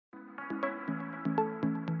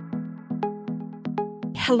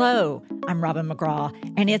Hello, I'm Robin McGraw,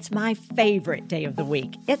 and it's my favorite day of the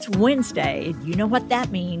week. It's Wednesday, and you know what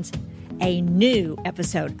that means. A new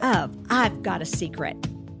episode of I've Got a Secret.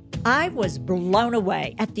 I was blown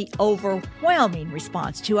away at the overwhelming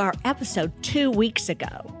response to our episode 2 weeks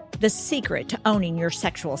ago, The Secret to Owning Your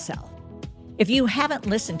Sexual Self. If you haven't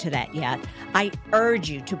listened to that yet, I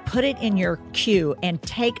urge you to put it in your queue and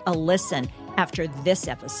take a listen after this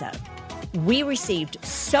episode. We received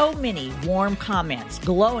so many warm comments,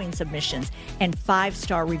 glowing submissions, and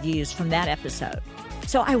 5-star reviews from that episode.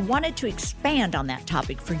 So I wanted to expand on that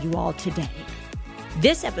topic for you all today.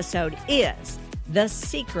 This episode is The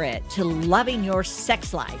Secret to Loving Your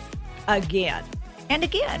Sex Life again and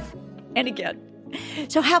again and again.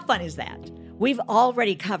 So how fun is that? We've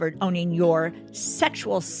already covered owning your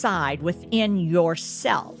sexual side within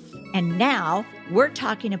yourself. And now we're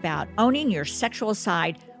talking about owning your sexual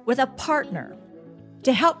side with a partner.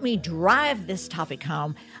 To help me drive this topic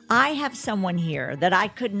home, I have someone here that I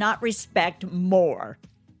could not respect more.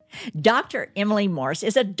 Dr. Emily Morse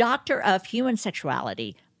is a doctor of human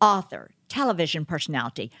sexuality, author, television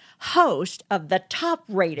personality, host of the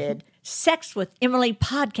top-rated Sex with Emily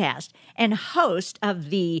podcast, and host of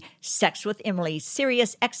the Sex with Emily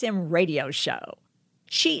Sirius XM radio show.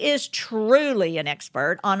 She is truly an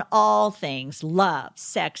expert on all things love,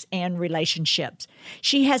 sex, and relationships.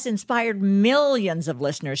 She has inspired millions of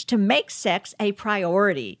listeners to make sex a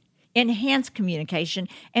priority, enhance communication,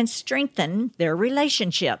 and strengthen their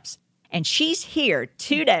relationships. And she's here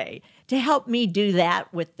today to help me do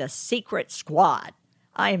that with the Secret Squad.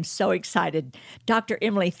 I am so excited. Dr.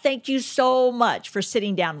 Emily, thank you so much for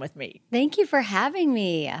sitting down with me. Thank you for having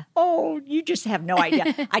me. Oh, you just have no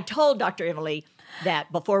idea. I told Dr. Emily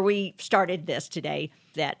that before we started this today,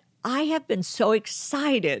 that I have been so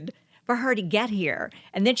excited for her to get here.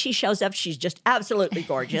 And then she shows up. She's just absolutely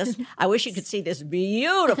gorgeous. I wish you could see this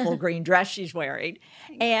beautiful green dress she's wearing.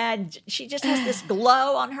 And she just has this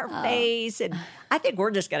glow on her face. And I think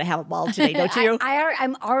we're just going to have a ball today, don't you?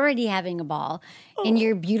 I'm already having a ball in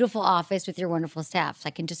your beautiful office with your wonderful staff. I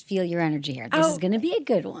can just feel your energy here. This is going to be a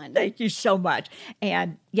good one. Thank you so much.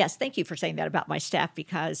 And yes, thank you for saying that about my staff,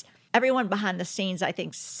 because everyone behind the scenes, I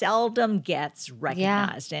think, seldom gets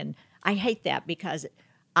recognized. Yeah. And I hate that, because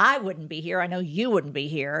I wouldn't be here. I know you wouldn't be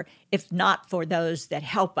here if not for those that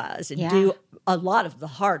help us and do a lot of the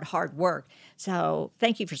hard work. So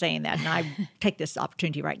thank you for saying that. And I take this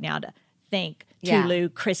opportunity right now to thank Tulu,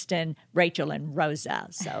 Kristen, Rachel, and Rosa.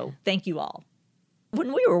 So thank you all.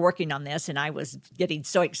 When we were working on this, and I was getting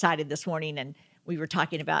so excited this morning, and we were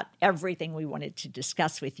talking about everything we wanted to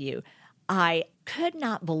discuss with you, I could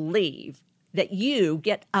not believe that you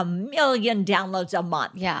get 1 million downloads a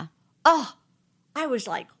month. Yeah. Oh, I was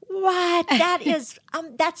like, what? That is,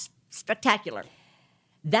 that's spectacular.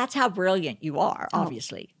 That's how brilliant you are,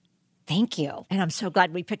 obviously. Thank you. And I'm so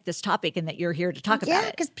glad we picked this topic and that you're here to talk about it.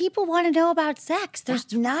 Yeah, because people want to know about sex.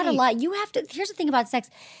 There's not a lot. You have to, here's the thing about sex.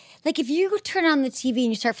 Like, if you turn on the TV and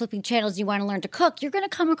you start flipping channels and you want to learn to cook, you're going to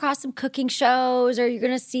come across some cooking shows, or you're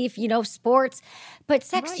going to see, if you know, sports. But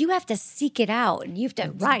sex, you have to seek it out. You have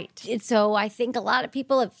to. Right. And so I think a lot of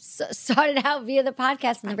people have started out via the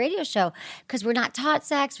podcast and the radio show because we're not taught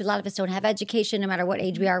sex. A lot of us don't have education, no matter what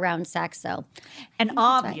age we are around sex. So, and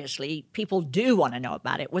obviously, people do want to know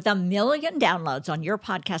about it. With 1 million downloads on your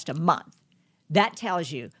podcast a month, that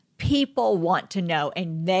tells you people want to know,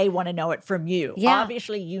 and they want to know it from you. Yeah.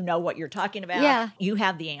 Obviously, you know what you're talking about. Yeah. You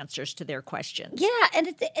have the answers to their questions. Yeah,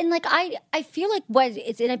 and like I feel like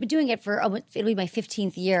and I've been doing it for it'll be my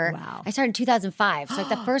 15th year. Wow. I started in 2005. So like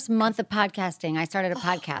the first month of podcasting, I started a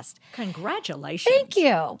podcast. Congratulations. Thank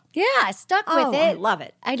you. Yeah, I stuck with it. I love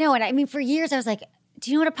it. I know, and I mean, for years I was like, do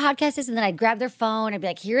you know what a podcast is? And then I'd grab their phone. I'd be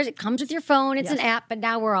like, it comes with your phone. It's an app, but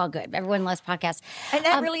now we're all good. Everyone loves podcasts. And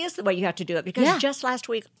that really is the way you have to do it, because just last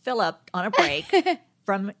week, Philip, on a break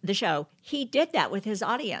from the show, he did that with his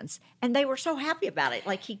audience, and they were so happy about it.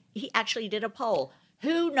 Like, he actually did a poll.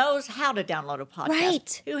 Who knows how to download a podcast?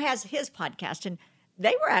 Right. Who has his podcast? And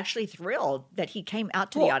they were actually thrilled that he came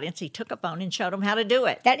out to the audience. He took a phone and showed them how to do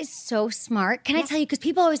it. That is so smart. Can I tell you, because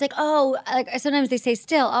people always like, sometimes they say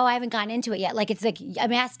still, I haven't gotten into it yet. Like, it's like,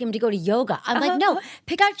 I'm asking them to go to yoga. I'm like, no,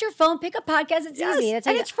 pick out your phone, pick a podcast. It's easy.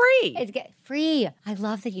 And it's free. It's free. I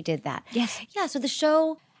love that you did that. Yes. Yeah, so the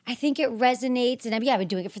show, I think it resonates. And I've been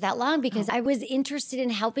doing it for that long because I was interested in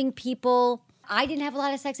helping people. I didn't have a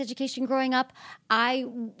lot of sex education growing up. I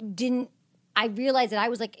realized that I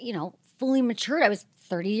was like, fully matured. I was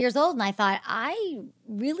 30 years old and I thought, I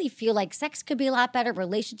really feel like sex could be a lot better.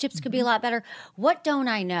 Relationships could be a lot better. What don't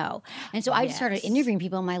I know? And so I just started interviewing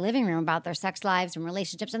people in my living room about their sex lives and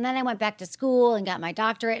relationships. And then I went back to school and got my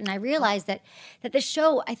doctorate. And I realized that the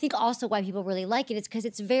show, I think also why people really like it is because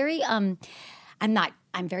it's very,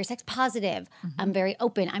 I'm very sex positive. I'm very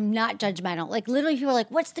open. I'm not judgmental. Like literally people are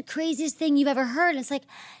like, what's the craziest thing you've ever heard? And it's like,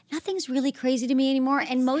 nothing's really crazy to me anymore.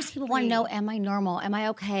 And most people want to know, am I normal? Am I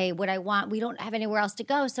okay? What I want? We don't have anywhere else to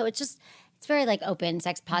go. So it's very like open,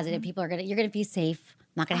 sex positive. People you're going to be safe. I'm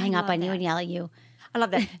not going to hang up on you and yell at you. I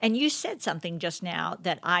love that. And you said something just now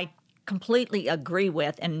that I completely agree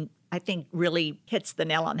with and I think really hits the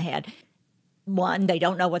nail on the head. One, they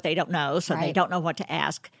don't know what they don't know, so they don't know what to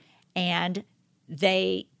ask. And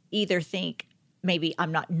they either think maybe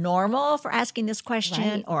I'm not normal for asking this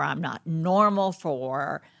question or I'm not normal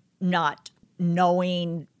for not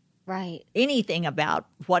knowing anything about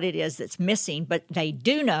what it is that's missing, but they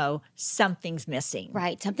do know something's missing.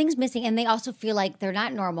 Right. Something's missing. And they also feel like they're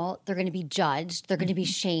not normal. They're going to be judged. They're going to be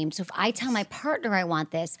shamed. So if I tell my partner I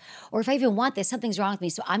want this, or if I even want this, something's wrong with me.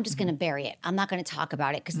 So I'm just going to bury it. I'm not going to talk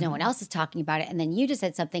about it because no one else is talking about it. And then you just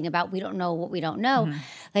said something about we don't know what we don't know.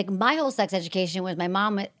 Like my whole sex education was my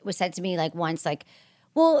mom was said to me like once, like,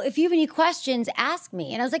 well, if you have any questions, ask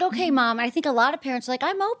me. And I was like, okay, Mom. And I think a lot of parents are like,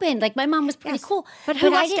 I'm open. Like my mom was pretty cool. But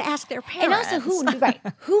who wants to ask their parents? And also who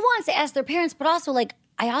wants to ask their parents? But also like,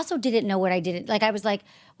 I also didn't know what I didn't. Like I was like,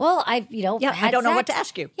 well, I've, had I don't know what sex. to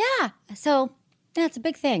ask you. Yeah. So that's a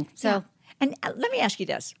big thing. So, And let me ask you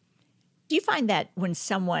this. Do you find that when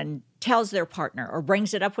someone tells their partner or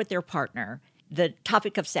brings it up with their partner, the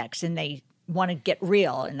topic of sex, and they want to get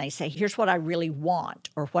real and they say, here's what I really want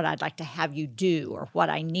or what I'd like to have you do or what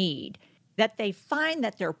I need, that they find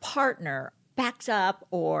that their partner backs up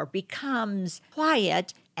or becomes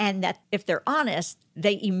quiet and that if they're honest,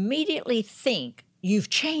 they immediately think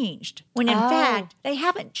you've changed when in fact they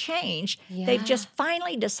haven't changed. They've just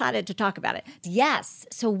finally decided to talk about it. Yes.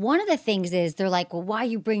 So one of the things is they're like, well, why are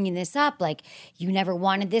you bringing this up? Like you never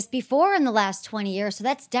wanted this before in the last 20 years. So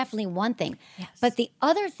that's definitely one thing. Yes. But the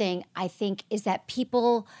other thing I think is that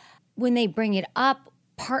people, when they bring it up,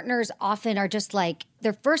 partners often are just like,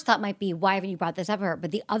 their first thought might be, why haven't you brought this up?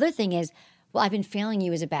 But the other thing is, well, I've been failing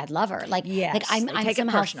you as a bad lover. Like I'm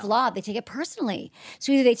somehow flawed. They take it personally.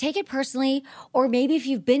 So either they take it personally, or maybe if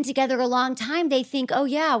you've been together a long time, they think, oh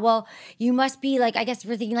yeah, well, you must be like, I guess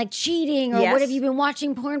we're thinking like cheating, or what have you been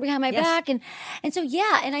watching porn behind my back? And so,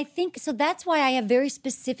 and I think, so that's why I have very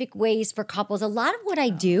specific ways for couples. A lot of what I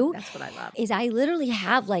do that's what I love. Is I literally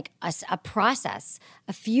have like a process,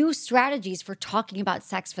 a few strategies for talking about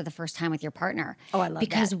sex for the first time with your partner. Oh, I love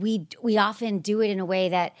because that. Because we often do it in a way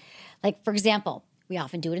that, like, for example, we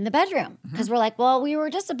often do it in the bedroom because we're like, well, we were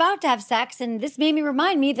just about to have sex and this made me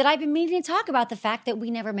remind me that I've been meaning to talk about the fact that we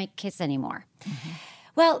never make kiss anymore.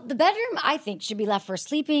 Well, the bedroom, I think, should be left for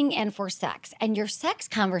sleeping and for sex. And your sex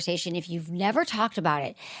conversation, if you've never talked about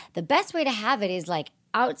it, the best way to have it is like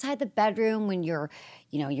outside the bedroom when you're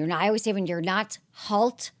not, I always say when you're not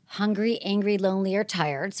hungry, angry, lonely, or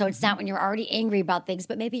tired. So it's not when you're already angry about things,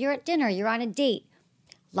 but maybe you're at dinner, you're on a date.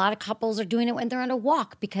 A lot of couples are doing it when they're on a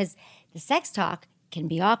walk because the sex talk can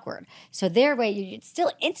be awkward. So their way, it's still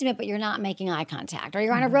intimate, but you're not making eye contact, or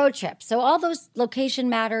you're on a road trip. So all those location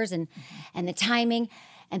matters and the timing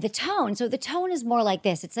and the tone. So the tone is more like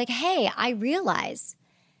this. It's like, hey, I realize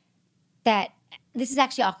that this is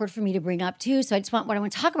actually awkward for me to bring up too. So what I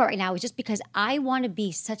want to talk about right now is just because I want to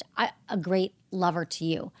be such a great lover to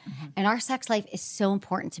you. And our sex life is so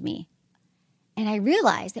important to me. And I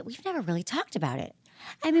realize that we've never really talked about it.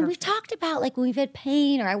 I mean, we've talked about like when we've had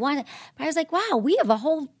pain but I was like, wow, we have a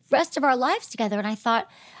whole rest of our lives together. And I thought,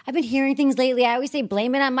 I've been hearing things lately. I always say,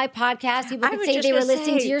 blame it on my podcast. People could say they were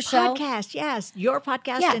listening to your show. Podcast, yes. Your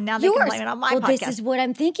podcast, and now they can blame it on my podcast. This is what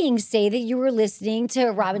I'm thinking. Say that you were listening to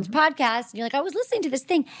Robin's podcast. And you're like, I was listening to this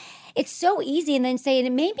thing. It's so easy. And then say, and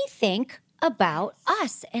it made me think about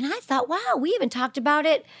us. And I thought, wow, we haven't talked about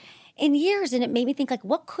it in years. And it made me think like,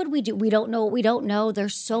 what could we do? We don't know what we don't know.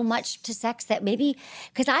 There's so much to sex that maybe,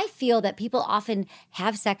 because I feel that people often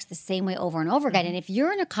have sex the same way over and over again. And if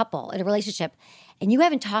you're in a couple, in a relationship, and you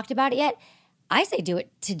haven't talked about it yet, I say do it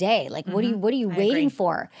today. Like, what are you waiting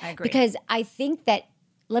for? I agree. Because I think that,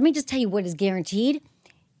 let me just tell you what is guaranteed.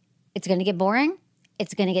 It's going to get boring.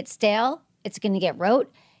 It's going to get stale. It's going to get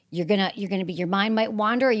rote. Your mind might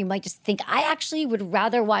wander, or you might just think, I actually would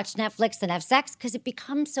rather watch Netflix than have sex, because it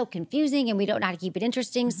becomes so confusing and we don't know how to keep it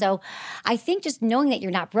interesting. So I think just knowing that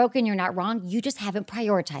you're not broken, you're not wrong, you just haven't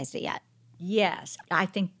prioritized it yet. Yes, I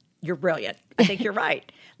think you're brilliant. I think you're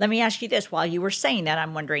right. Let me ask you this. While you were saying that,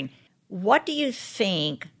 I'm wondering, what do you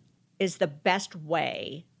think is the best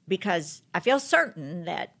way? Because I feel certain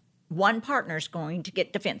that one partner is going to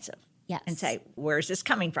get defensive and say, where's this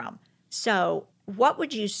coming from? So what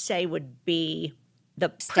would you say would be the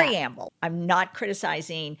preamble? I'm not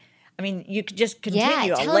criticizing. I mean, you could just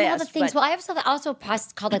continue a tell list. Them all the things. Well, I have also a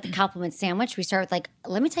process called like the compliment sandwich. We start with like,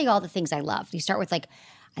 let me tell you all the things I love. You start with like,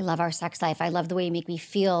 I love our sex life. I love the way you make me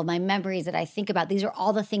feel, my memories that I think about. These are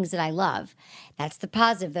all the things that I love. That's the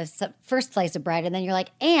positive, the first slice of bread. And then you're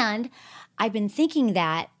like, and I've been thinking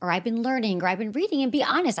that, or I've been learning, or I've been reading, and be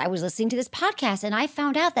honest, I was listening to this podcast and I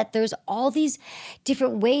found out that there's all these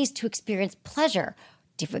different ways to experience pleasure,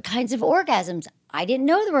 different kinds of orgasms. I didn't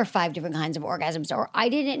know there were 5 different kinds of orgasms, or I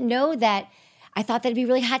didn't know that. I thought that it'd be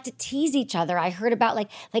really hot to tease each other. I heard about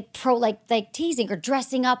like teasing or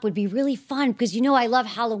dressing up would be really fun because I love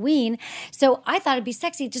Halloween. So I thought it'd be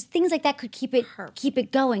sexy. Just things like that could keep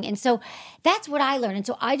it going. And so that's what I learned. And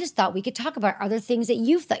so I just thought we could talk about other things that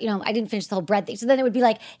you've thought. I didn't finish the whole bread thing. So then it would be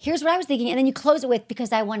like, here's what I was thinking, and then you close it with,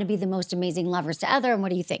 because I want to be the most amazing lovers to other. And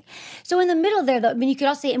what do you think? So in the middle there, though, I mean, you could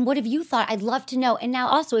also say, and what have you thought? I'd love to know. And now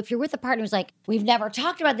also, if you're with a partner who's like, we've never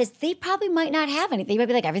talked about this, they probably might not have anything. They might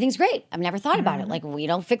be like, everything's great. I've never thought about it. Like, we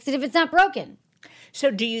don't fix it if it's not broken.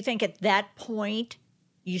 So do you think at that point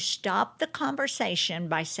you stop the conversation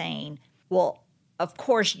by saying, well, of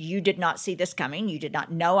course you did not see this coming. You did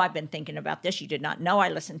not know I've been thinking about this. You did not know I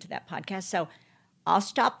listened to that podcast. So I'll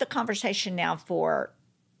stop the conversation now for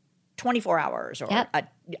 24 hours or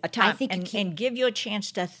a time and give you a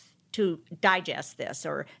chance to digest this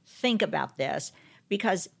or think about this,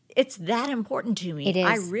 because it's that important to me. It is.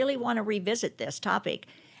 I really want to revisit this topic.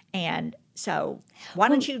 And so why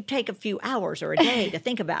don't you take a few hours or a day to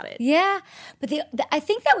think about it? Yeah. But I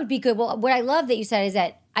think that would be good. Well, what I love that you said is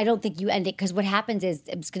that I don't think you end it, because what happens is,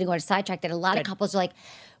 I'm just going to go on a sidetrack, that a lot of couples are like,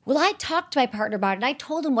 well, I talked to my partner about it and I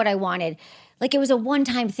told him what I wanted. Like it was a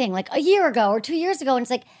one-time thing, like a year ago or 2 years ago. And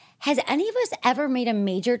it's like, has any of us ever made a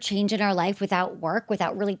major change in our life without work,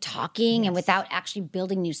 without really talking and without actually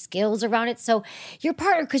building new skills around it? So your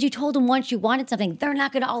partner, because you told them once you wanted something, they're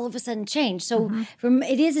not going to all of a sudden change. So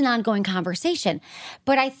it is an ongoing conversation.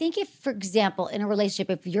 But I think if, for example, in a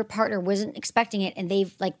relationship, if your partner wasn't expecting it and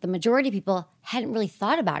they've, like the majority of people, hadn't really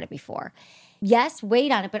thought about it before, yes,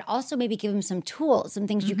 wait on it, but also maybe give them some tools, some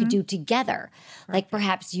things you could do together. Right. Like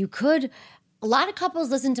perhaps you could. A lot of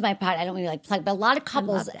couples listen to my pod. I don't really like plug, but a lot of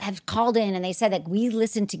couples have called in and they said that we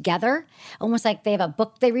listen together, almost like they have a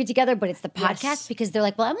book they read together, but it's the podcast, because they're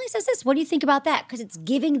like, well, Emily says this. What do you think about that? Because it's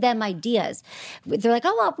giving them ideas. They're like,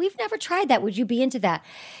 oh, well, we've never tried that. Would you be into that?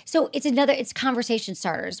 So it's conversation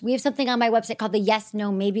starters. We have something on my website called the yes,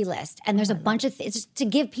 no, maybe list. And there's a bunch of things to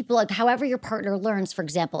give people, like however your partner learns, for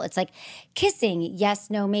example. It's like kissing,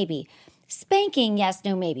 yes, no, maybe. Spanking, yes,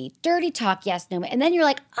 no, maybe. Dirty talk, yes, no, maybe. And then you're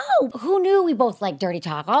like, oh, who knew we both like dirty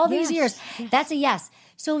talk all these years? That's a yes.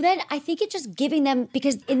 So then I think it's just giving them,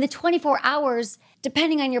 because in the 24 hours,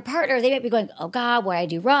 depending on your partner, they might be going, oh God, what did I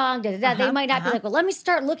do wrong? Da, da, da. They might not be like, well, let me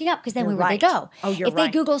start looking up, because then where would they go? Oh, you're if they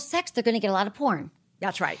Google sex, they're going to get a lot of porn.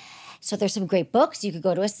 That's right. So there's some great books. You could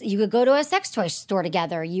go to a sex toy store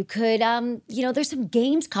together. You could, there's some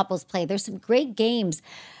games couples play. There's some great games.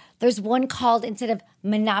 There's one called, instead of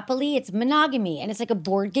Monopoly, it's Monogamy, and it's like a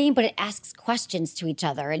board game, but it asks questions to each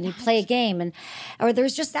other, and you play a game, or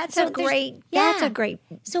there's just that's a great step,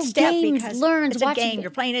 games, because learns, it's a game.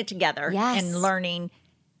 You're playing it together and learning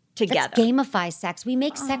together. Let's gamify sex. We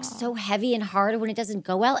make sex so heavy and hard when it doesn't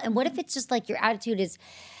go well. And what if it's just like your attitude is,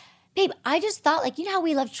 babe, I just thought, like, you know how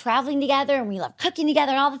we love traveling together and we love cooking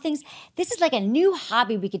together and all the things? This is like a new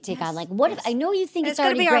hobby we could take on. Like, what if, I know you think it's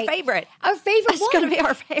already great. It's going to be our favorite. Our favorite It's going to be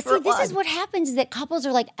our favorite See, this is what happens, is that couples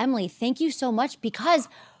are like, Emily, thank you so much, because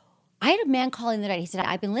I had a man call in the night. He said,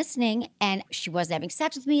 I've been listening, and she wasn't having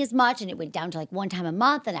sex with me as much, and it went down to like one time a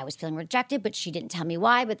month, and I was feeling rejected, but she didn't tell me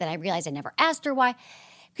why. But then I realized I never asked her why.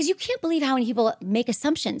 Because you can't believe how many people make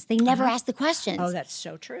assumptions. They never ask the questions. Oh, that's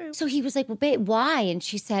so true. So he was like, well, babe, why? And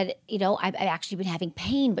she said, I've actually been having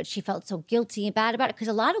pain, but she felt so guilty and bad about it, because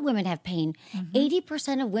a lot of women have pain.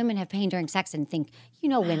 80% of women have pain during sex and think,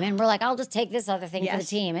 women, we're like, I'll just take this other thing for the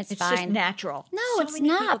team. It's fine. It's just natural. No, so it's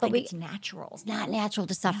not. But it's natural. It's not natural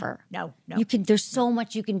to suffer. No. There's so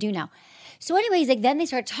much you can do now. So anyways, like, then they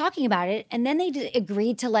started talking about it, and then they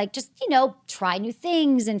agreed to, like, just, try new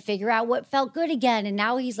things and figure out what felt good again. And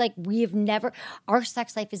now he's like, our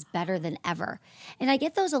sex life is better than ever. And I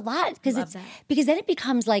get those a lot, because then it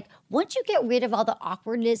becomes like, once you get rid of all the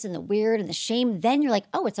awkwardness and the weird and the shame, then you're like,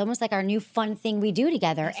 oh, it's almost like our new fun thing we do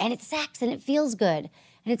together, and it's sex and it feels good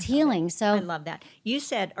and it's healing. So I love that. You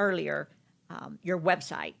said earlier, your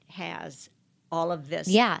website has all of this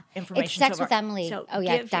information. It's Sex with Emily. So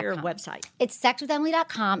give your website. It's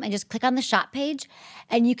sexwithemily.com, and just click on the shop page,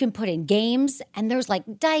 and you can put in games, and there's like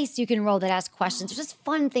dice you can roll that ask questions. There's just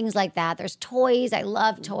fun things like that. There's toys. I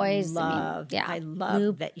love toys. I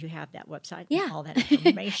love that you have that website and all that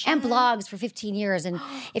information. And blogs for 15 years. And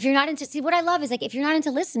if you're not into, see, what I love is like, if you're not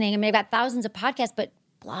into listening, I mean, I've got thousands of podcasts, but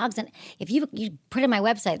blogs, and if you put in my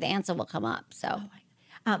website, the answer will come up. So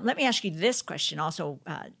let me ask you this question. Also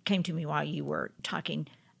came to me while you were talking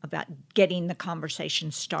about getting the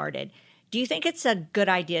conversation started. Do you think it's a good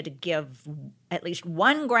idea to give at least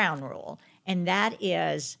one ground rule, and that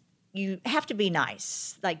is you have to be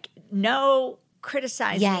nice, like no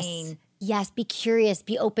criticizing. Yes, be curious,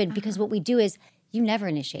 be open, because what we do is you never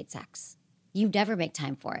initiate sex. You never make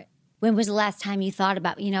time for it. When was the last time you thought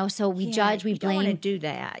about, so we judge, we blame. You don't want to do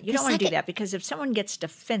that. You don't want to do that, because if someone gets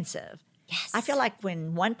defensive, I feel like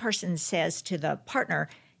when one person says to the partner,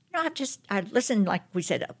 I listened, like we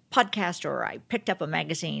said, a podcast, or I picked up a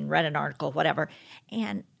magazine, read an article, whatever,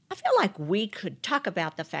 and I feel like we could talk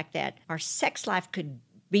about the fact that our sex life could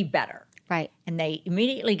be better. Right. And they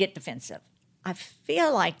immediately get defensive. I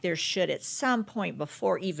feel like there should, at some point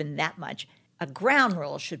before even that much, a ground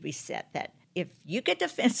rule should be set that if you get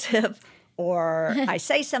defensive or I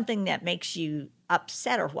say something that makes you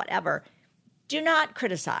upset or whatever, do not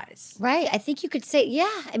criticize. Right. I think you could say,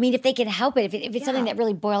 I mean, if they can help it, if it's something that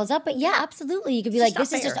really boils up. But absolutely. You could be like,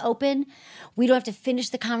 this is just open. We don't have to finish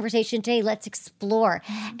the conversation today. Let's explore.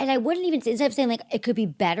 And I wouldn't even, instead of saying like, it could be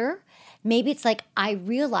better, maybe it's like, I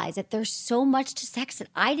realize that there's so much to sex that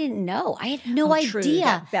I didn't know. I had no idea. True.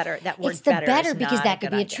 That word it's the better is because not that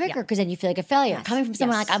could be a trigger, because then you feel like a failure. Yes. Coming from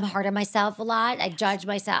someone like, I'm hard on myself a lot. I judge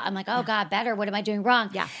myself. I'm like, oh God, better. What am I doing wrong?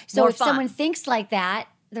 Yeah. So More if fun. someone thinks like that,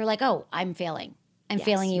 they're like, oh, I'm failing. I'm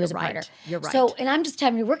failing you as a partner. You're right. So, and I'm just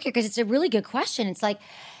having to work here because it's a really good question. It's like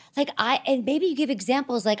and maybe you give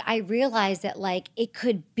examples. Like, I realize that like it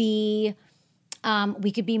could be,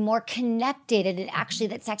 we could be more connected, and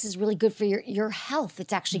that sex is really good for your health.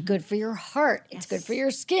 It's actually good for your heart. It's good for your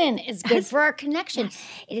skin. It's good for our connection.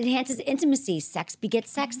 It enhances intimacy. Sex begets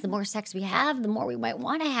sex. The more sex we have, the more we might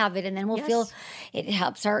want to have it, and then we'll feel it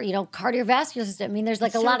helps our cardiovascular system. I mean, there's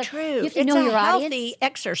like a lot of true. You have to it's know a your healthy audience.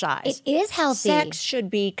 exercise. It is healthy. Sex should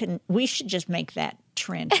be. We should just make that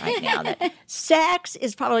trend right now. That sex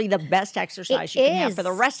is probably the best exercise you can have for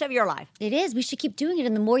the rest of your life. It is. We should keep doing it,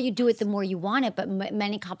 and the more you do it, the more you want it. But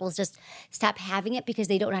many couples just stop having it because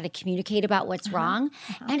they don't know how to communicate about what's wrong,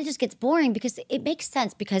 and it just gets boring because it makes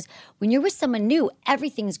sense. Because when you're with someone new,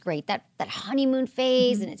 everything's great. That honeymoon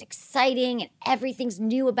phase, and it's exciting, and everything's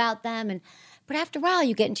new about them. But after a while,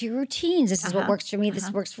 you get into your routines. This is what works for me. This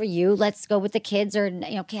works for you. Let's go with the kids, or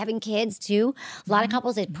having kids too. A lot of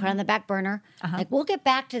couples, they put on the back burner. Like, we'll get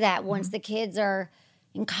back to that once the kids are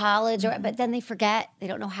in college, but then they forget. They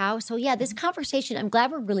don't know how. So this conversation, I'm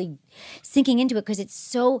glad we're really sinking into it, because it's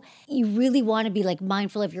so, you really want to be like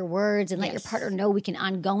mindful of your words and let your partner know we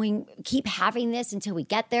can keep having this until we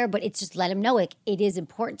get there. But it's just let them know it is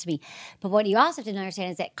important to me. But what you also have to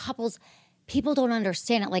understand is that people don't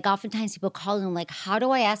understand it. Like, oftentimes people call in like, how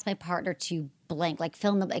do I ask my partner to blank? Like,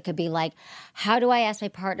 film them. It could be like, how do I ask my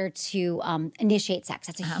partner to initiate sex?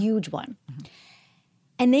 That's a huge one.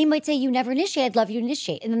 And they might say, you never initiate. I'd love you to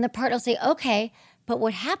initiate. And then the partner will say, okay. But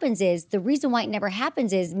what happens is, the reason why it never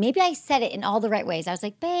happens is, maybe I said it in all the right ways. I was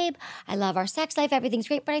like, babe, I love our sex life. Everything's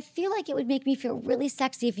great. But I feel like it would make me feel really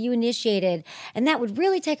sexy if you initiated. And that would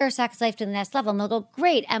really take our sex life to the next level. And they'll go,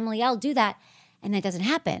 great, Emily, I'll do that. And that doesn't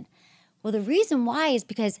happen. Well, the reason why is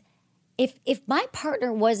because if my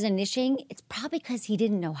partner wasn't initiating, it's probably because he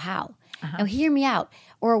didn't know how. Now, hear me out.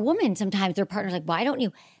 Or a woman, sometimes their partner's like, why don't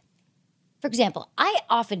you? For example, I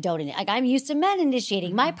often don't. Like, I'm used to men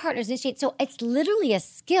initiating. My partners initiate. So it's literally a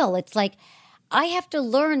skill. It's like, I have to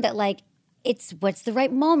learn that, like, it's what's the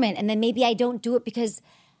right moment. And then maybe I don't do it because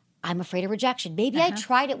I'm afraid of rejection. Maybe I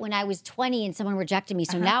tried it when I was 20 and someone rejected me.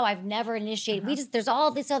 So now I've never initiated. There's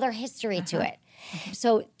all this other history to it.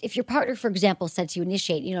 So if your partner, for example, said to you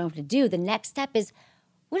initiate, you don't know what to do, the next step is,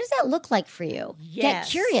 what does that look like for you? Get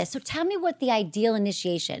curious. So tell me what the ideal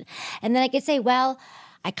initiation. And then I could say, well,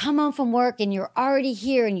 I come home from work and you're already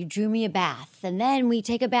here and you drew me a bath. And then we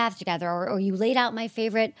take a bath together, or you laid out my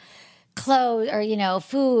favorite clothes, or,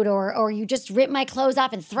 food, or you just rip my clothes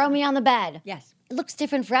off and throw me on the bed. Yes. It looks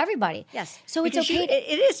different for everybody. Yes. So because it's okay.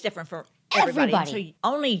 It is different for everybody. So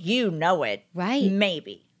only you know it. Right.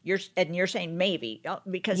 Maybe. You're saying maybe,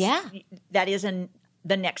 because that isn't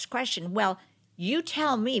the next question. Well, you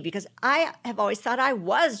tell me, because I have always thought I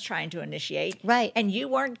was trying to initiate. Right. And you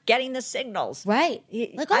weren't getting the signals. Right.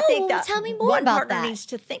 Like, I think that tell me more one about partner that. needs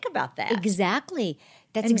to think about that. Exactly.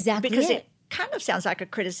 That's exactly because it. kind of sounds like a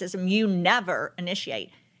criticism. You never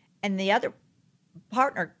initiate. And the other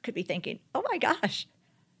partner could be thinking, oh my gosh,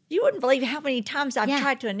 you wouldn't believe how many times I've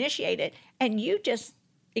tried to initiate it and you just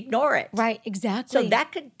ignore it. Right, exactly. So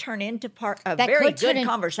that could turn into a very good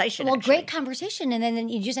conversation. Well, great conversation. And then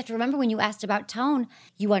you just have to remember when you asked about tone,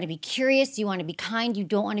 you want to be curious, you want to be kind, you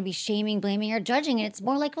don't want to be shaming, blaming, or judging. And it's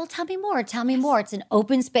more like, well, tell me more. It's an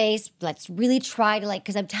open space. Let's really try to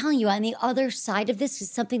because I'm telling you, on the other side of this is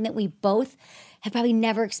something that we both have probably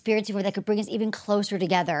never experienced before that could bring us even closer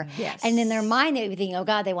together. Yes. And in their mind, they would be thinking, oh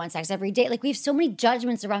God, they want sex every day. Like we have so many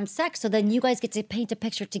judgments around sex. So then you guys get to paint a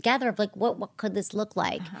picture together of like, what could this look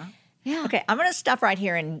like? Yeah. Okay, I'm going to stop right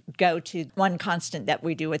here and go to one constant that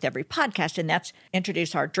we do with every podcast, and that's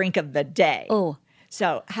introduce our drink of the day. Oh.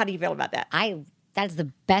 So how do you feel about that? That's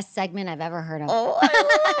the best segment I've ever heard of. Oh,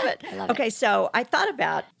 I love it. I love okay, so I thought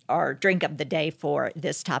about our drink of the day for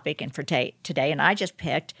this topic and for today, and I just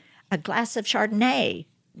picked a glass of Chardonnay.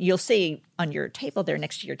 You'll see on your table there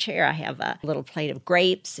next to your chair, I have a little plate of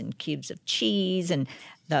grapes and cubes of cheese, and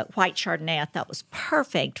the white Chardonnay I thought was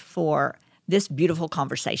perfect for this beautiful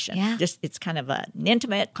conversation. Yeah. It's kind of an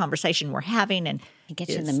intimate conversation we're having. And it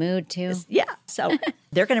gets you in the mood too. Yeah, so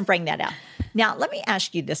they're going to bring that out. Now, let me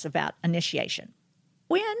ask you this about initiation.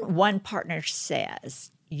 When one partner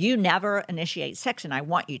says, you never initiate sex and I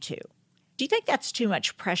want you to, do you think that's too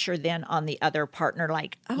much pressure then on the other partner?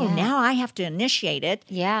 Like, now I have to initiate it.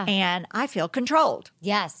 Yeah. And I feel controlled.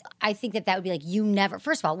 Yes. I think that would be like, you never.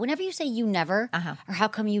 First of all, whenever you say you never, or how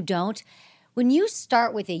come you don't, when you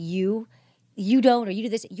start with a you don't, or you do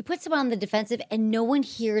this, you put someone on the defensive and no one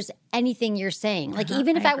hears anything you're saying. Like,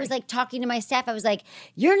 even if I was like talking to my staff, I was like,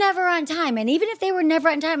 you're never on time. And even if they were never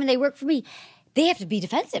on time and they work for me, they have to be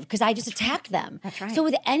defensive because I just attacked them. That's right. So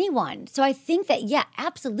with anyone. So I think that, yeah,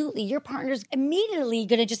 absolutely. Your partner's immediately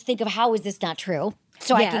going to just think of how is this not true?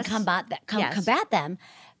 So I can combat them.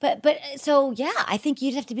 But so, yeah, I think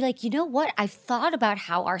you'd have to be like, you know what? I've thought about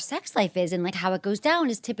how our sex life is and like how it goes down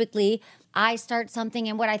is typically I start something.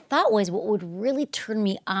 And what I thought was what would really turn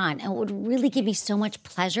me on and what would really give me so much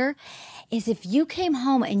pleasure is if you came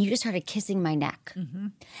home and you just started kissing my neck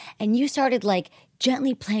and you started like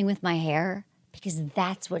gently playing with my hair because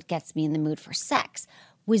that's what gets me in the mood for sex.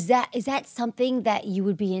 Is that something that you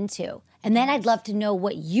would be into? And then I'd love to know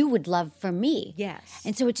what you would love from me. Yes.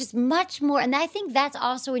 And so it's just much more. And I think that's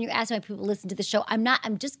also when you're asking why people listen to the show.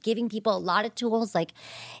 I'm just giving people a lot of tools. Like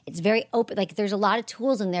it's very open. Like there's a lot of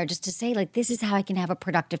tools in there just to say like, this is how I can have a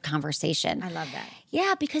productive conversation. I love that.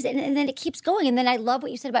 Yeah, because, and then it keeps going. And then I love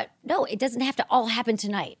what you said about, no, it doesn't have to all happen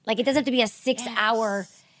tonight. Like it doesn't have to be a 6-hour.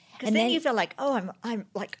 Because then you feel like, oh, I'm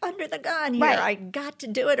like under the gun here. Right. I got to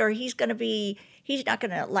do it, or he's not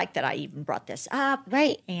going to like that I even brought this up.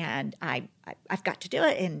 Right. And I've got to do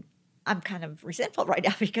it. And I'm kind of resentful right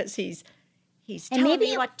now because he's telling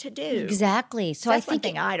me what to do. Exactly. So that's I think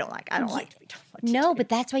one thing I don't like. I don't like to be told what to do. No, but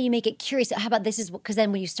that's why you make it curious. How about this is because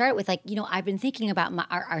then when you start with like, I've been thinking about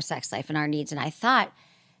our sex life and our needs, and I thought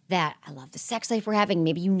that I love the sex life we're having.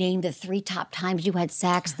 Maybe you named the 3 top times you had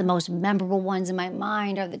sex. The most memorable ones in my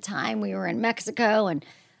mind are the time we were in Mexico. And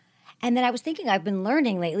then I was thinking, I've been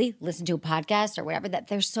learning lately, listen to a podcast or whatever, that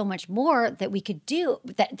there's so much more that we could do,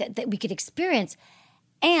 that we could experience.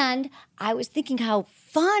 And I was thinking how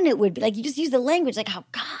fun it would be. Like you just use the language, like how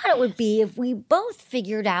God it would be if we both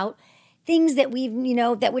figured out things that we've,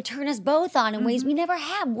 that would turn us both on in ways we never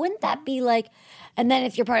have. Wouldn't that be like, and then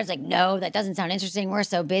if your partner's like, no, that doesn't sound interesting, we're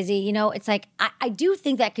so busy, it's like, I do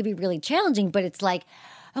think that could be really challenging, but it's like,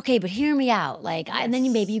 okay, but hear me out. Like, and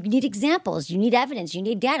then maybe you need examples, you need evidence, you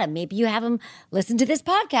need data. Maybe you have them listen to this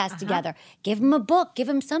podcast together, give them a book, give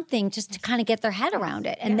them something just to kind of get their head around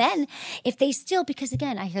it. And then if they still, because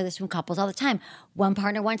again, I hear this from couples all the time, one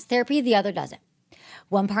partner wants therapy, the other doesn't.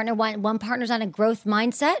 One partner's on a growth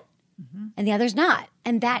mindset, and the other's not.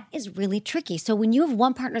 And that is really tricky. So when you have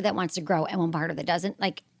one partner that wants to grow and one partner that doesn't,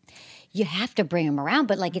 like you have to bring them around.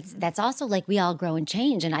 But like that's also like we all grow and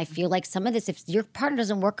change. And I feel like some of this, if your partner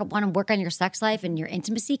doesn't want to work on your sex life and your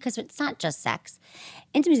intimacy, because it's not just sex,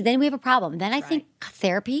 intimacy, then we have a problem. Then I think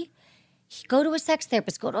therapy, go to a sex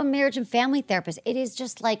therapist, go to a marriage and family therapist. It is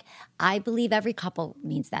just like, I believe every couple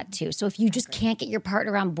needs that too. So if you just can't get your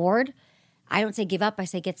partner on board, I don't say give up. I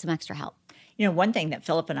say get some extra help. One thing that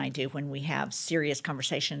Philip and I do when we have serious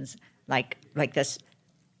conversations like this,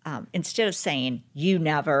 instead of saying you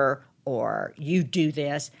never or you do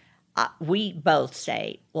this, we both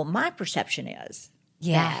say, well, my perception is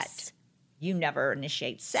that you never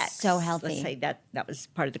initiate sex. So healthy. Let's say that was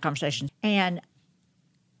part of the conversation. And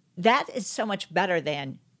that is so much better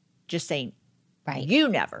than just saying, you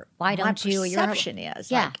never. Why don't you? My perception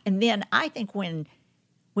is. And then I think when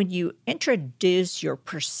when you introduce your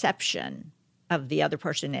perception of the other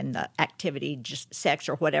person in the activity, just sex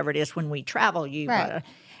or whatever it is, when we travel, Right.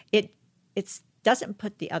 it doesn't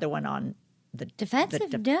put the other one on the Defensive,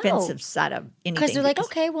 the no. defensive side of anything. Because they're like,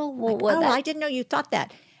 okay, well, oh, I didn't know you thought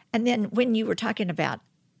that. And then when you were talking about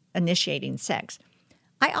initiating sex,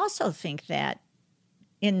 I also think that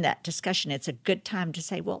in that discussion, it's a good time to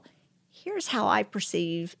say, well, here's how I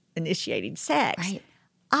perceive initiating sex. Right.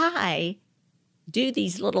 I do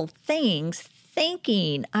these little things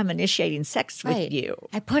thinking I'm initiating sex with you.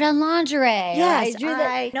 I put on lingerie. Yes, I do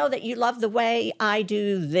that. I know that you love the way I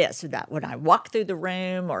do this, or that when I walk through the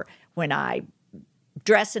room, or when I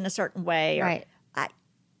dress in a certain way. Or Right.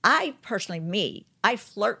 I personally, I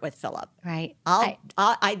flirt with Philip. Right.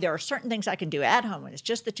 There are certain things I can do at home when it's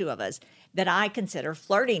just the two of us that I consider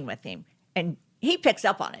flirting with him, and he picks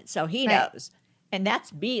up on it, so he Right. knows, and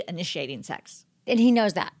that's me initiating sex, And he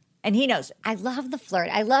knows that. and he knows it. I love the flirt.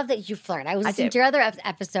 I love that you flirt. I was listening do. to your other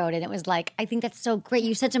episode, and it was like, I think that's so great.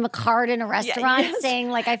 You sent him a card in a restaurant yes.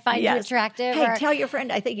 saying, like, I find you Yes. attractive. Hey, or, tell your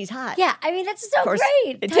friend I think he's hot. yeah, I mean, that's so course,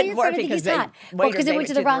 great. it Tell didn't your work friend I think he's because hot. they- Well, waiter because it went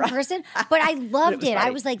to the wrong person. But I loved was it. I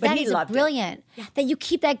funny. was like, But that he is loved it. brilliant. That you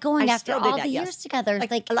keep that going I after still do all that, the yes. years together.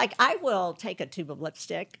 Like I will take a tube of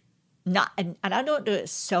lipstick, and I don't do it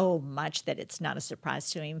so much that it's not a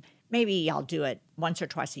surprise to him. Maybe I'll do it once or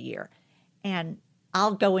twice a year, and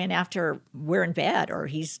I'll go in after we're in bed or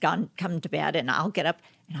he's come to bed, and I'll get up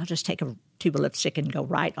and I'll just take a tube of lipstick and go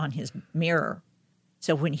right on his mirror.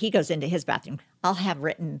 So when he goes into his bathroom, I'll have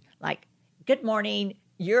written like, "Good morning,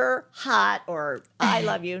 you're hot," or "I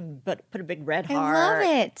love you," but put a big red I heart.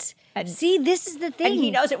 love it. And- See, this is the thing. And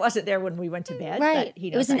he knows it wasn't there when we went to bed. Right. But he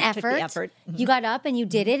It knows was an I took the effort. effort. Mhm. You got up and you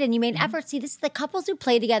did it and you made an effort. See, this is the couples who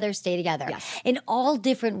play together, stay together Yes. in all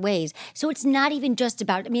different ways. So it's not even just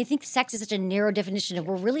about, I mean, I think sex is such a narrow definition of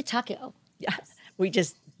we're really talking. Oh, Yes. We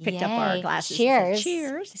just picked up our yay. glasses. Cheers.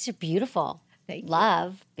 Cheers. These are beautiful. Thank you.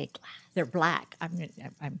 Love. Big glass. They're black. I'm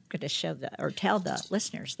going to show tell the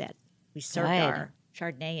listeners that we served Good. our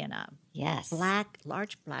Chardonnay in a Yes.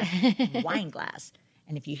 large black wine glass.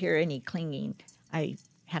 And if you hear any clinging, I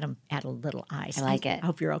had them add a little ice. I like it. I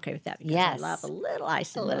hope you're okay with that, because Yes. I love a little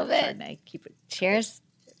ice in A little the bit. Chardonnay. Keep it. Cheers.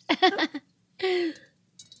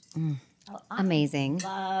 Amazing.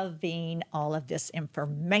 Loving all of this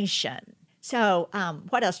information. So,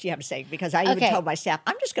 what else do you have to say? Because I even Okay. told my staff,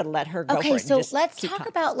 I'm just going to let her go for Okay, it. and so just let's keep talk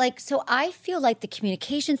talking. about so I feel like the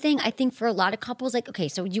communication thing, I think for a lot of couples, like, okay,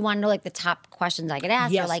 so you want to know like the top questions I get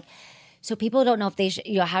asked, or Yes. like, so people don't know if they should,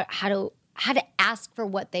 how to ask for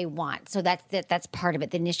what they want. So that's part of it,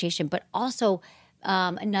 the initiation. But also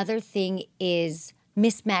another thing is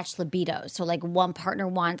mismatched libido. So like one partner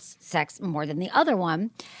wants sex more than the other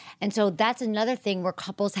one. And so that's another thing where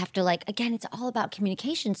couples have to again, it's all about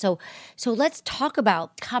communication. So let's talk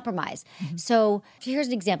about compromise. So here's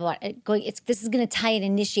an example. This is going to tie in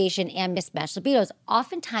initiation and mismatched libidos.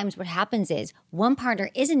 Oftentimes what happens is one partner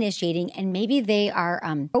is initiating and maybe they are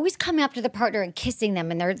always coming up to the partner and kissing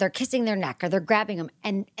them, and they're kissing their neck or they're grabbing them.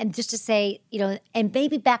 And just to say, and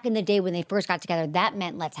maybe back in the day when they first got together, that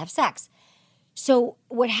meant let's have sex. So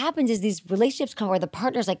what happens is these relationships come where the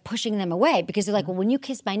partner's pushing them away because they're like, well, when you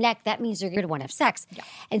kiss my neck, that means you're going to want to have sex. Yeah.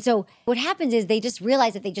 And so what happens is they just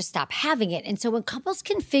realize that they just stop having it. And so when couples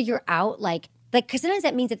can figure out because sometimes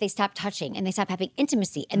that means that they stop touching and they stop having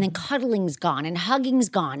intimacy, and then cuddling's gone and hugging's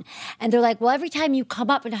gone. And they're like, well, every time you come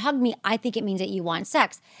up and hug me, I think it means that you want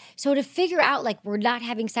sex. So to figure out we're not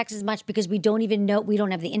having sex as much because we don't even know, we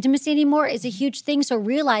don't have the intimacy anymore is a huge thing. So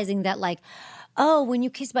realizing that oh, when you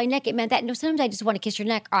kiss my neck, it meant that. No, sometimes I just want to kiss your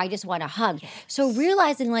neck or I just want to hug. Yes. So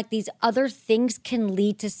realizing these other things can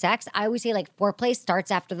lead to sex. I always say foreplay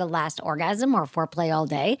starts after the last orgasm, or foreplay all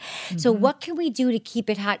day. Mm-hmm. So what can we do to keep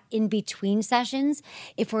it hot in between sessions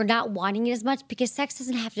if we're not wanting it as much? Because sex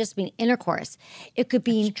doesn't have to just mean intercourse. It could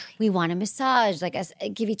be we want a massage,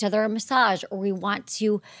 give each other a massage, or we want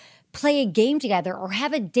to play a game together or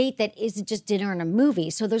have a date that isn't just dinner and a movie.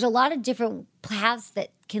 So there's a lot of different paths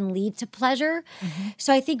that can lead to pleasure. Mm-hmm.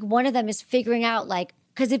 So I think one of them is figuring out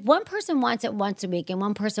because if one person wants it once a week and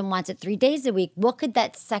one person wants it 3 days a week, what could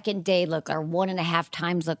that second day look, or 1.5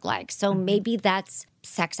 times look like? So maybe that's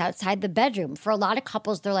sex outside the bedroom. For a lot of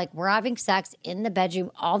couples, they're we're having sex in the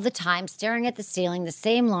bedroom all the time, staring at the ceiling, the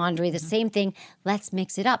same laundry, the same thing. Let's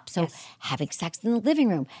mix it up. So having sex in the living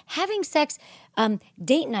room, having sex,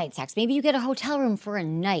 date night sex. Maybe you get a hotel room for a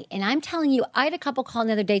night. And I'm telling you, I had a couple call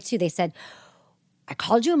the other day too. They said, I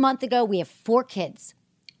called you a month ago. We have 4 kids.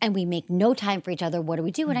 and we make no time for each other. What do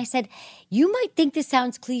we do? And I said, you might think this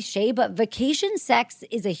sounds cliche, but vacation sex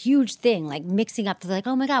is a huge thing. Like mixing up to like,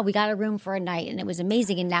 oh my God, we got a room for a night and it was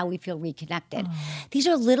amazing. And now we feel reconnected. These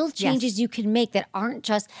are little changes you can make that aren't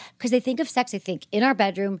just because they think of sex, they think in our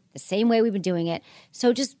bedroom, the same way we've been doing it.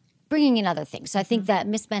 So just bringing in other things. So I think that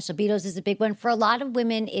mismatched libidos is a big one. For a lot of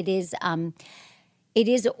women, it is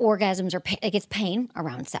orgasms or like it's pain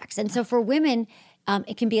around sex. And so for women,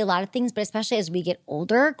 it can be a lot of things, but especially as we get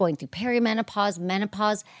older, going through perimenopause,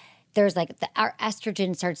 menopause, there's like our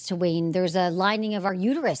estrogen starts to wane. There's a lining of our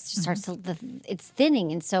uterus starts to, it's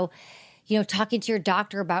thinning. And so, talking to your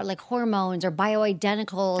doctor about like hormones or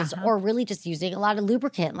bioidenticals or really just using a lot of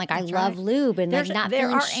lubricant. Like I love lube and like not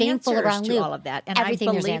feeling shameful around lube. All of that. And everything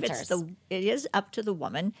I believe it is up to the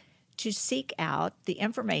woman to seek out the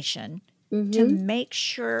information to make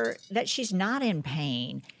sure that she's not in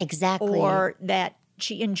pain. Exactly. Or that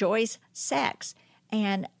she enjoys sex.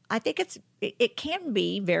 And I think it can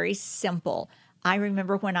be very simple. I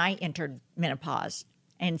remember when I entered menopause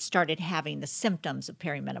and started having the symptoms of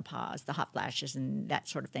perimenopause, the hot flashes and that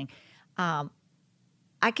sort of thing.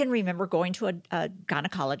 I can remember going to a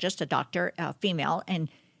gynecologist, a doctor, a female, and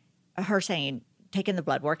her saying, taking the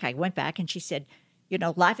blood work. I went back and she said,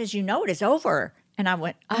 life as you know it is over. And I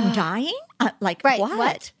went, I'm dying?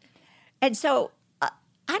 What? And so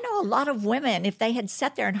I know a lot of women, if they had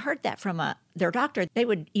sat there and heard that from their doctor, they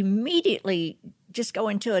would immediately just go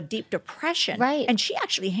into a deep depression. Right. And she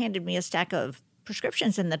actually handed me a stack of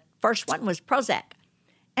prescriptions, and the first one was Prozac.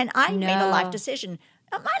 And I made a life decision.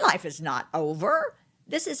 My life is not over.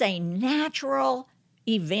 This is a natural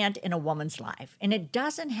event in a woman's life, and it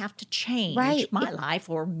doesn't have to change my life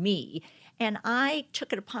or me. And I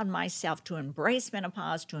took it upon myself to embrace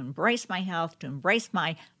menopause, to embrace my health, to embrace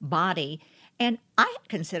my body. And I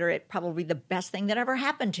consider it probably the best thing that ever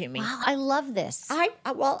happened to me. Wow, I love this.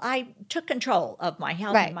 I took control of my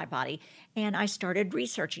health and my body, and I started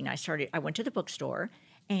researching. I went to the bookstore,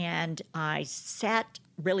 and I sat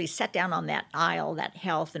down on that aisle, that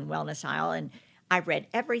health and wellness aisle, and I read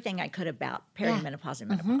everything I could about perimenopause and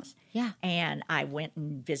menopause. Yeah. And I went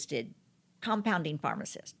and visited compounding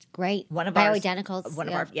pharmacist. Great. One of bioidenticals.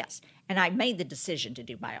 Our yes. And I made the decision to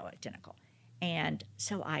do bioidentical. And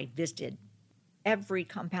so I visited every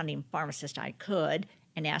compounding pharmacist I could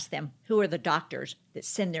and asked them, who are the doctors that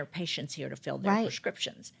send their patients here to fill their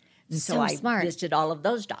prescriptions? And so I visited all of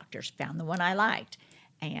those doctors, found the one I liked,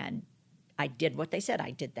 and I did what they said. I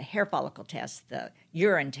did the hair follicle test, the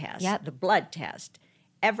urine test, the blood test,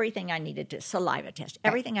 everything I needed to, saliva test,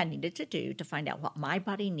 everything I needed to do to find out what my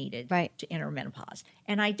body needed to enter menopause.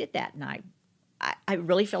 And I did that, and I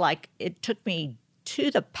really feel like it took me to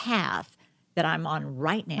the path that I'm on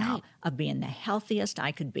right now of being the healthiest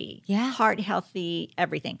I could be. Yeah. Heart healthy,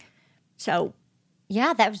 everything. So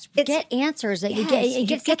that was get answers that you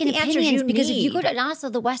get second opinions, because if you go to, and also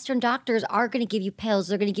the Western doctors are going to give you pills,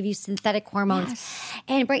 they're going to give you synthetic hormones.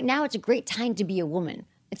 And right now it's a great time to be a woman.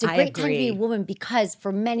 It's a great time to be a woman because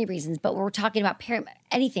for many reasons, but we're talking about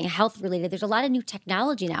anything health related. There's a lot of new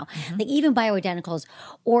technology now, like even bioidenticals,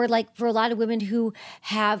 or like for a lot of women who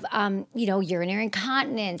have, urinary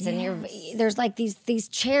incontinence, and there's like these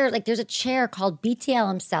chairs. Like there's a chair called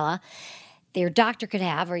BTL Emsella that your doctor could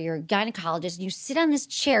have, or your gynecologist. You sit on this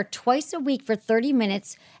chair twice a week for 30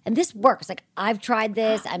 minutes, and this works. Like, I've tried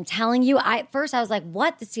this. I'm telling you. At first I was like,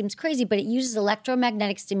 what? This seems crazy, but it uses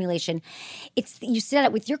electromagnetic stimulation. You sit on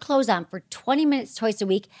it with your clothes on for 20 minutes twice a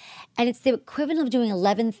week, and it's the equivalent of doing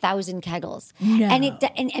 11,000 Kegels. No.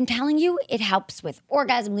 And I'm telling you, it helps with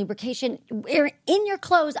orgasm, lubrication, in your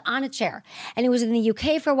clothes on a chair. And it was in the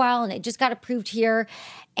UK for a while, and it just got approved here.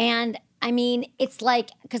 And I mean, it's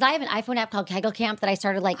like, because I have an iPhone app called Kegel Camp that I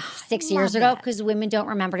started like 6 years ago because women don't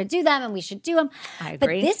remember to do them, and we should do them. I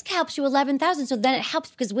agree. But this helps you 11,000. So then it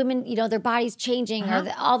helps because women, their body's changing or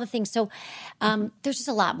all the things. So there's just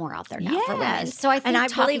a lot more out there now for women. So I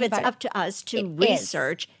believe it's up to us to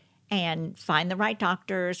research and find the right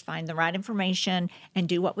doctors, find the right information, and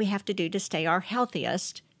do what we have to do to stay our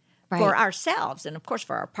healthiest for ourselves and, of course,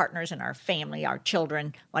 for our partners and our family, our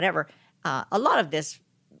children, whatever. A lot of this,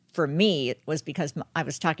 for me, it was because I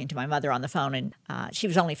was talking to my mother on the phone, and she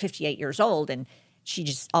was only 58 years old, and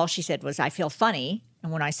all she said was, I feel funny.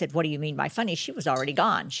 And when I said, what do you mean by funny? She was already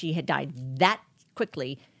gone. She had died that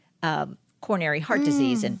quickly of coronary heart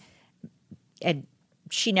disease, and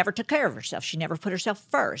she never took care of herself. She never put herself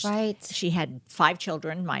first. Right. She had 5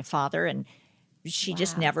 children, my father, and she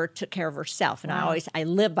just never took care of herself. And I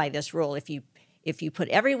live by this rule. If you put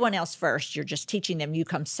everyone else first, you're just teaching them you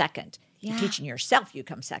come second. You're teaching yourself you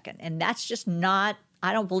come second. And that's just not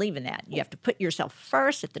I don't believe in that. You have to put yourself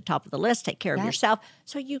first at the top of the list, take care of yourself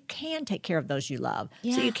so you can take care of those you love.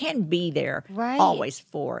 Yeah. So you can be there always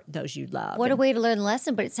for those you love. What a way to learn the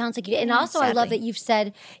lesson, but it sounds like you did. And also I love that you've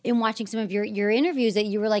said in watching some of your interviews that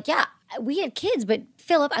you were like, yeah, we had kids, but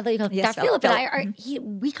Philip, I thought you called Dr. Philip,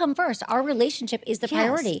 and we come first. Our relationship is the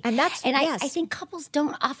priority. And that's, I think couples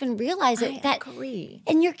don't often realize it. I agree.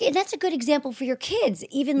 And that's a good example for your kids.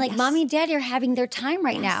 Even like mommy and daddy are having their time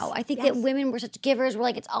right now. I think that women were such givers. We're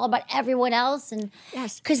like, it's all about everyone else. And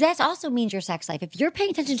because that also means your sex life. If you're paying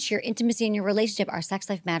attention to your intimacy and your relationship, our sex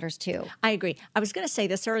life matters too. I agree. I was going to say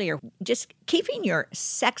this earlier. Just keeping your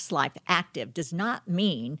sex life active does not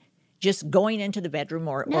mean just going into the bedroom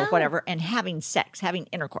or whatever and having sex, having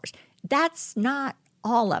intercourse. That's not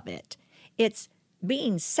all of it. It's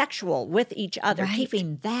being sexual with each other,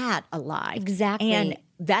 keeping that alive. Exactly. And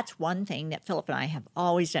that's one thing that Philip and I have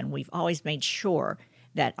always done. We've always made sure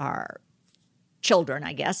that our children,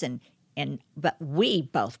 I guess, but we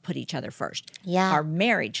both put each other first. Yeah. Our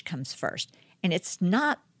marriage comes first. And it's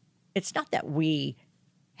not that we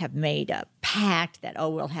have made a pact that,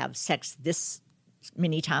 we'll have sex this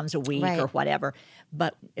many times a week or whatever.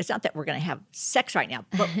 But it's not that we're going to have sex right now,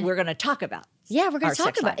 but we're going to talk about we're going to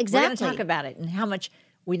talk about it. Exactly. We're going to talk about it and how much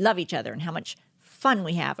we love each other and how much fun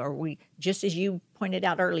we have. Or we, just as you pointed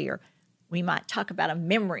out earlier, we might talk about a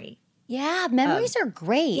memory. Yeah, memories are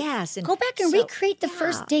great. Yes. And go back and recreate the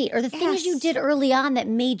first date or the things you did early on that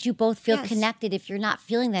made you both feel connected if you're not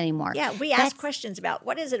feeling that anymore. Yeah, we ask questions about,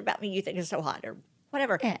 what is it about me you think is so hot? Or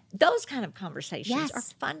whatever. Those kind of conversations are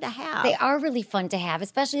fun to have. They are really fun to have,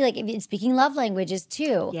 especially like speaking love languages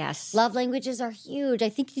too. Yes. Love languages are huge. I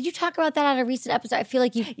think, did you talk about that on a recent episode? I feel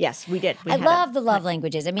like you. Yes, we did. I love the love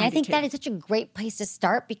languages. I mean, I think that is such a great place to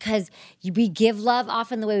start because we give love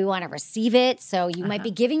often the way we want to receive it. So you might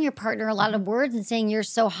be giving your partner a lot of words and saying you're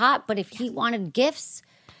so hot, but if he wanted gifts,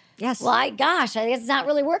 well, I guess it's not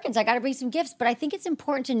really working, so I got to bring some gifts. But I think it's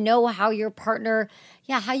important to know how your partner,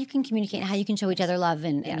 how you can communicate and how you can show each other love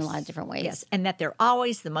in a lot of different ways. Yes, and that they're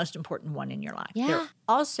always the most important one in your life. Yeah. They're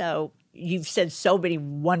also, you've said so many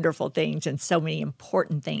wonderful things and so many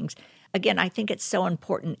important things. Again, I think it's so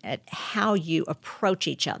important at how you approach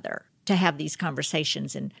each other to have these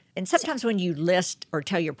conversations. And sometimes when you list or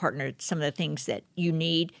tell your partner some of the things that you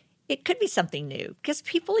need, it could be something new because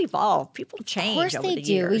people evolve, people change over the years. Of course they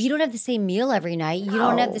do. You don't have the same meal every night. You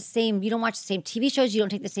don't have the same, you don't watch the same TV shows. You don't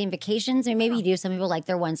take the same vacations. I mean, maybe you do. Some people like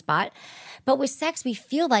their one spot. But with sex, we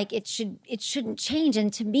feel like it shouldn't change.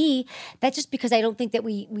 And to me, that's just because I don't think that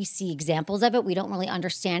we see examples of it. We don't really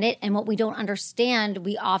understand it. And what we don't understand,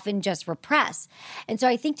 we often just repress. And so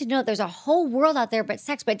I think to know there's a whole world out there but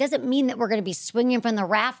sex, but it doesn't mean that we're going to be swinging from the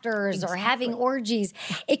rafters or having orgies.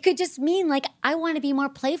 It could just mean like, I want to be more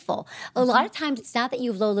playful. A lot of times it's not that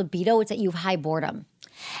you have low libido, it's that you have high boredom.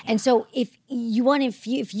 And so if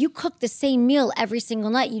you cook the same meal every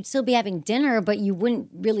single night, you'd still be having dinner, but you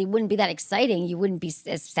wouldn't be that exciting. You wouldn't be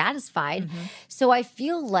as satisfied. So I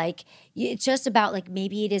feel like it's just about like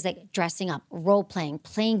maybe it is like dressing up, role playing,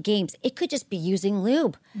 playing games. It could just be using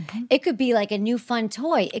lube. It could be like a new fun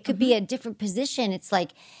toy. It could be a different position. It's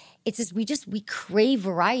like it's just we crave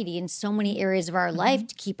variety in so many areas of our life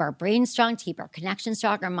to keep our brain strong, to keep our connection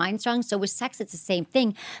strong, our mind strong. So with sex, it's the same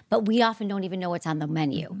thing, but we often don't even know what's on the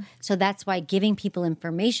menu. So that's why giving people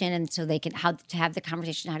information and so they can how to have the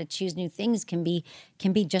conversation, how to choose new things can be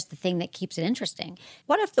just the thing that keeps it interesting.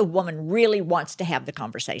 What if the woman really wants to have the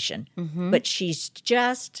conversation, but she's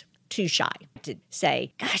just too shy to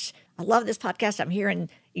say, gosh, I love this podcast. I'm hearing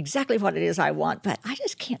exactly what it is I want, but I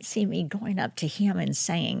just can't see me going up to him and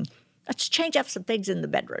saying, let's change up some things in the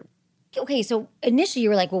bedroom. Okay, so initially you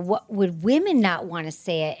were like, well, what would women not want to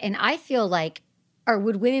say it? And I feel like, or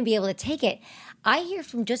would women be able to take it? I hear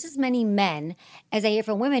from just as many men as I hear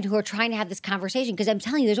from women who are trying to have this conversation because I'm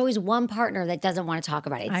telling you, there's always one partner that doesn't want to talk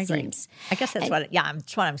about it, it seems. I guess that's what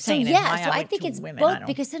I'm saying. So I think it's women, both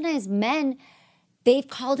because sometimes men, they've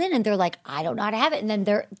called in and they're like, I don't know how to have it. And then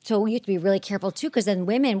so you have to be really careful too, because then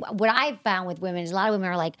women, what I've found with women is a lot of women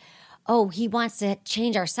are like, oh, he wants to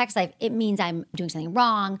change our sex life. It means I'm doing something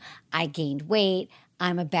wrong. I gained weight.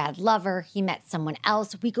 I'm a bad lover. He met someone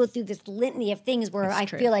else. We go through this litany of things where I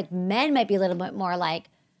feel like men might be a little bit more like,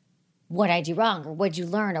 what did I do wrong? Or what did you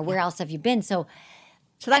learn? Or where else have you been? So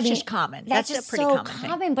that's just common. That's just a pretty so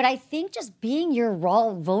common thing. But I think just being your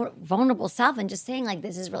raw, vulnerable self and just saying like,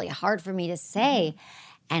 this is really hard for me to say.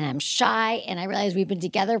 And I'm shy. And I realize we've been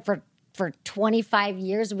together for for 25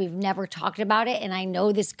 years. We've never talked about it. And I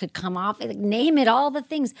know this could come off, like, name it, all the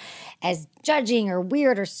things as judging or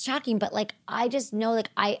weird or shocking. But like, I just know, like,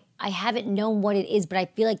 I haven't known what it is, but I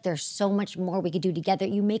feel like there's so much more we could do together.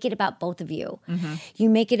 You make it about both of you. You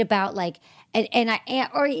make it about like,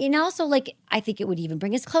 and also like, I think it would even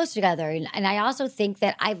bring us closer together. And I also think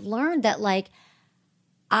that I've learned that like,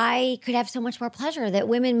 I could have so much more pleasure, that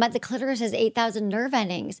the clitoris has 8,000 nerve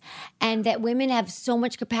endings, and that women have so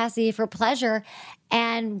much capacity for pleasure.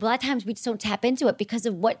 And a lot of times we just don't tap into it because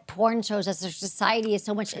of what porn shows us. Our society is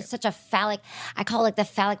so much, it's such a phallic, I call it like the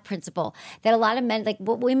phallic principle, that a lot of men, like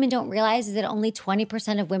what women don't realize is that only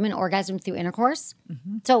 20% of women orgasm through intercourse.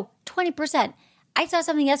 So 20%. I saw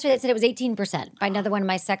something yesterday that said it was 18% by another one of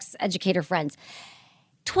my sex educator friends.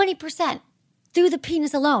 20%. Through the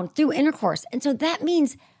penis alone, through intercourse. And so that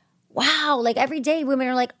means, wow, like every day women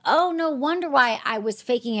are like, oh, no wonder why I was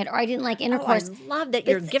faking it or I didn't like intercourse. I love that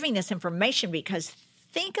you're giving this information, because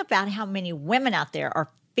think about how many women out there are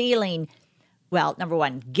feeling, well, number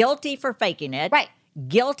one, guilty for faking it. Right.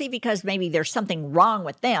 Guilty because maybe there's something wrong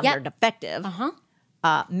with them. Yep. They're defective.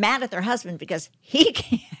 Mad at their husband because he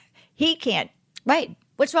can't right.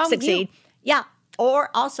 What's wrong succeed. with you? Yeah. Or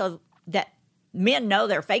also that men know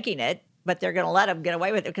they're faking it, but they're going to let them get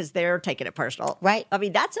away with it because they're taking it personal. Right. I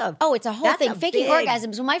mean, it's a whole thing. Faking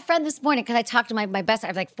orgasms. Well, my friend this morning, because I talked to my best, I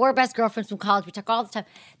have like 4 best girlfriends from college. We talk all the time.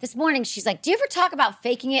 This morning, she's like, do you ever talk about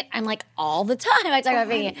faking it? I'm like, all the time I talk about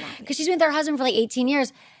faking it. Because she's been with her husband for like 18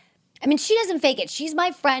 years. I mean, she doesn't fake it. She's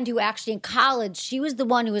my friend who actually in college, she was the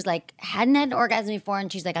one who was like, hadn't had an orgasm before.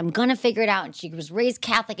 And she's like, I'm going to figure it out. And she was raised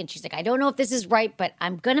Catholic. And she's like, I don't know if this is right, but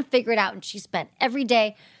I'm going to figure it out. And she spent every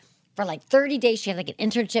day for like 30 days, she had like an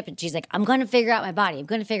internship, and she's like, I'm going to figure out my body. I'm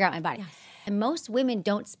going to figure out my body. Yes. And most women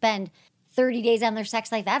don't spend 30 days on their sex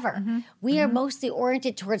life ever. We are mostly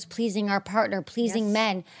oriented towards pleasing our partner, pleasing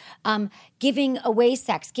men, giving away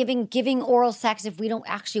sex, giving oral sex if we don't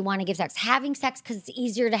actually want to give sex, having sex because it's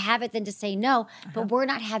easier to have it than to say no, but we're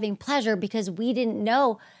not having pleasure because we didn't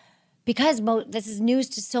know. Because this is news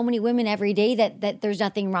to so many women every day that there's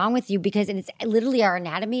nothing wrong with you, because it's literally our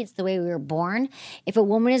anatomy. It's the way we were born. If a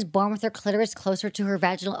woman is born with her clitoris closer to her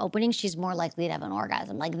vaginal opening, she's more likely to have an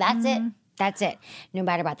orgasm. Like, that's it. That's it. No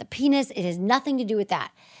matter about the penis, it has nothing to do with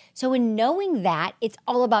that. So in knowing that, it's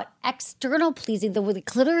all about external pleasing. The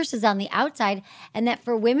clitoris is on the outside, and that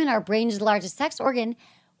for women, our brain is the largest sex organ.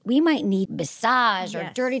 We might need massage or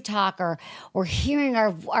dirty talk or hearing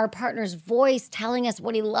our partner's voice telling us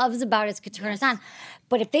what he loves about us could turn us on.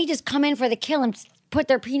 But if they just come in for the kill and put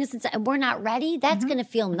their penis inside and we're not ready, that's going to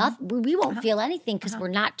feel nothing. We won't feel anything because we're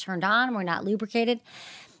not turned on, we're not lubricated.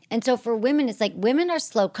 And so for women, it's like women are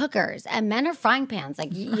slow cookers and men are frying pans. Like,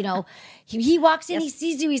 you know, he walks in, he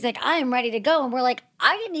sees you, he's like, I'm ready to go. And we're like,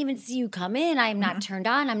 I didn't even see you come in. I am not turned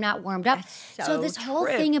on. I'm not warmed up. So this whole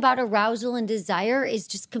thing about arousal and desire is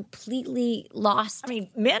just completely lost. I mean,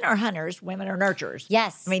 men are hunters, women are nurturers.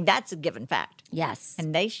 Yes. I mean, that's a given fact. Yes.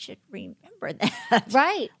 And they should remember that.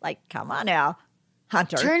 Right. Like, come on now,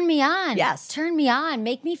 hunter. Turn me on. Yes. Turn me on.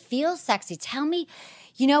 Make me feel sexy. Tell me.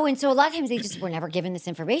 You know, and so a lot of times they just were never given this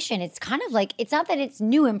information. It's kind of like, it's not that it's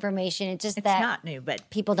new information. It's just that it's not new, but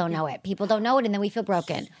people don't know it. People don't know it, and then we feel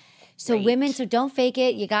broken. So women, so don't fake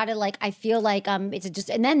it. You got to like, I feel like it's just,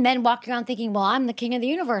 and then men walk around thinking, well, I'm the king of the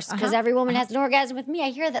universe because every woman has an orgasm with me. I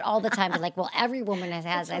hear that all the time. They're like, well, every woman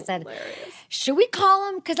has. I said, should we call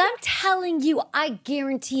him? Because I'm telling you, I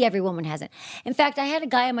guarantee every woman has it. In fact, I had a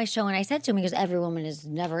guy on my show and I said to him, he goes, every woman is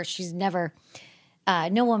never, she's never,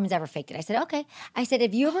 no woman's ever faked it. I said, okay. I said,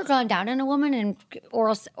 have you ever gone down on a woman and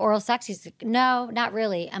oral sex? He's like, no, not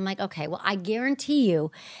really. I'm like, okay, well, I guarantee you,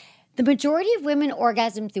 the majority of women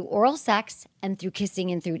orgasm through oral sex and through kissing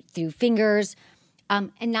and through fingers,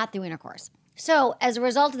 and not through intercourse. So as a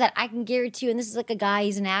result of that, I can guarantee you, and this is like a guy,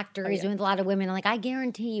 he's an actor, he's been with a lot of women. I'm like, I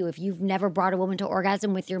guarantee you, if you've never brought a woman to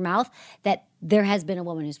orgasm with your mouth, that there has been a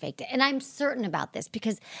woman who's faked it. And I'm certain about this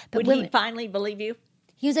because, would he finally believe you?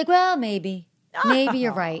 He was like, well, maybe. Maybe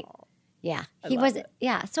you're right. Yeah. He wasn't.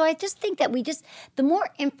 Yeah. So I just think that the more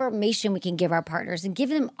information we can give our partners and give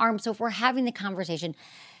them arms. So if we're having the conversation,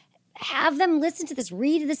 have them listen to this,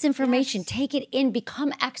 read this information, take it in,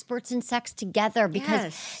 become experts in sex together,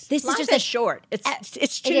 because this Life is just short.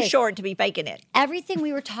 It's too short to be faking it. Everything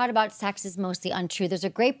we were taught about sex is mostly untrue. There's a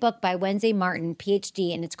great book by Wednesday Martin,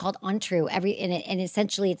 PhD, and it's called Untrue. And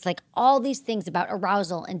essentially it's like all these things about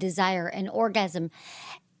arousal and desire and orgasm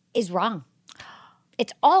is wrong.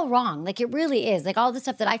 It's all wrong. Like, it really is. Like, all the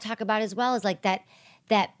stuff that I talk about as well is like that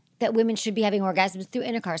women should be having orgasms through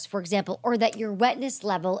intercourse, for example, or that your wetness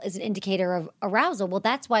level is an indicator of arousal. Well,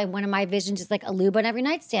 that's why one of my visions is like a lube on every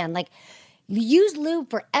nightstand. Like, Use lube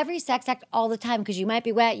for every sex act all the time because you might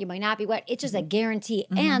be wet, you might not be wet. It's just a guarantee.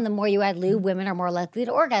 And the more you add lube, women are more likely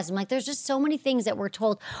to orgasm. Like there's just so many things that we're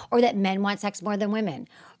told, or that men want sex more than women.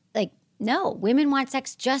 Like, no, women want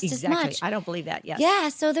sex just as much. I don't believe that, yes. Yeah,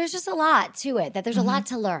 so there's just a lot to it, that there's a lot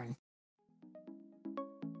to learn.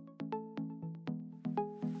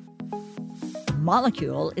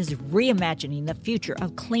 Molekule is reimagining the future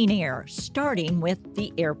of clean air, starting with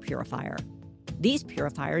the air purifier. These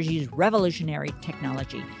purifiers use revolutionary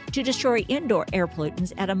technology to destroy indoor air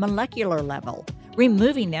pollutants at a molecular level,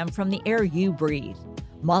 removing them from the air you breathe.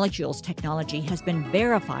 Molekule's technology has been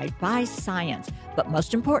verified by science, but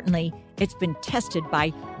most importantly, it's been tested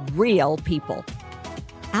by real people.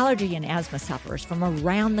 Allergy and asthma sufferers from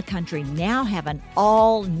around the country now have an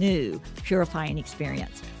all-new purifying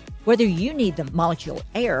experience. Whether you need the Molekule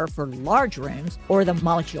Air for large rooms or the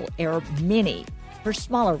Molekule Air Mini for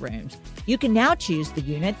smaller rooms, you can now choose the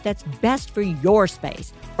unit that's best for your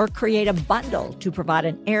space or create a bundle to provide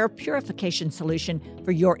an air purification solution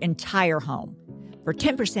for your entire home. For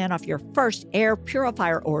 10% off your first air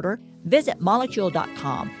purifier order, visit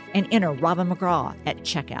molekule.com and enter Robin McGraw at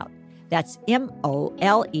checkout. That's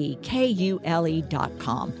MOLEKULE.com.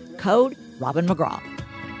 Code Robin McGraw.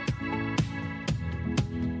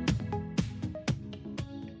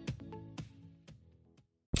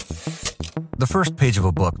 The first page of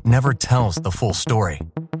a book never tells the full story.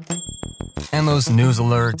 And those news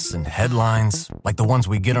alerts and headlines, like the ones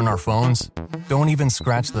we get on our phones, don't even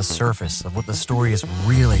scratch the surface of what the story is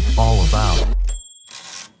really all about.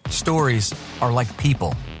 Stories are like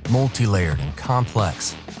people, multi-layered and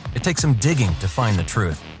complex. It takes some digging to find the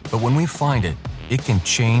truth, but when we find it, it can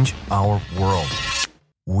change our world.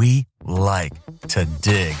 We like to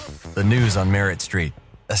dig. The news on Merritt Street.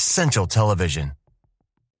 Essential television.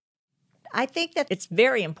 I think that it's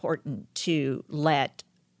very important to let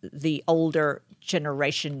the older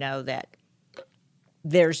generation know that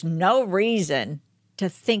there's no reason to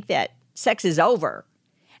think that sex is over.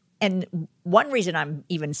 And one reason I'm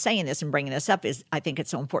even saying this and bringing this up is I think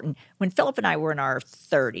it's so important. When Philip and I were in our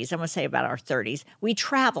 30s, I'm going to say about our 30s, we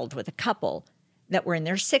traveled with a couple that were in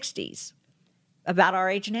their 60s, about our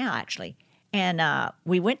age now, actually. And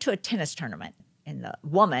we went to a tennis tournament, and the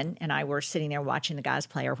woman and I were sitting there watching the guys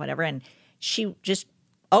play or whatever, and she just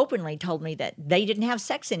openly told me that they didn't have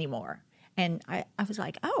sex anymore. And I was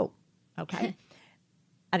like, oh, okay.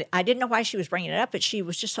 I didn't know why she was bringing it up, but she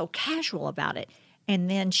was just so casual about it. And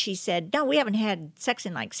then she said, no, we haven't had sex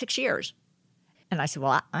in like 6 years. And I said,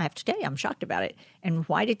 well, I have to tell you, I'm shocked about it. And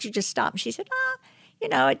why did you just stop? And she said,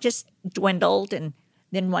 it just dwindled. And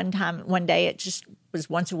then one day, it just was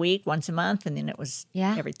once a week, once a month. And then it was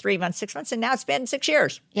every 3 months, 6 months. And now it's been 6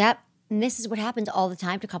 years. Yep. And this is what happens all the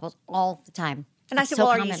time to couples, all the time. And I said, well,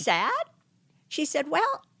 are you sad? She said,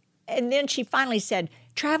 well, and then she finally said,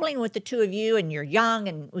 traveling with the two of you and you're young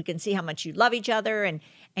and we can see how much you love each other and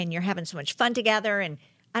you're having so much fun together. And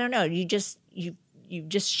I don't know, you've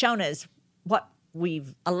just shown us what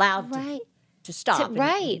we've allowed to stop.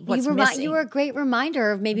 Right. What's missing. You were a great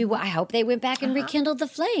reminder of maybe I hope they went back and rekindled the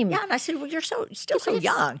flame. Yeah. And I said, well, you're still so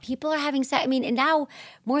young. People are having sex. I mean, and now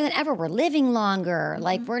more than ever, we're living longer.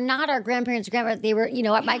 Like we're not our grandparents' grandparents. They were,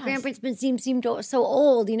 my grandparents seemed so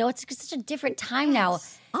old. It's such a different time now.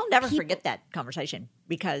 I'll never forget that conversation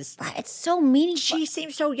because it's so meaningful. She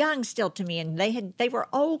seemed so young still to me, and they were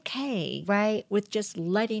okay with just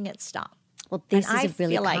letting it stop. Well, this and is a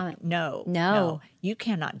really feel common. like no, you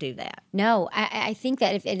cannot do that. No, I think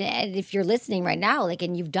that if you're listening right now,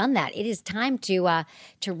 and you've done that, it is time to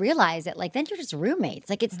realize that then you're just roommates.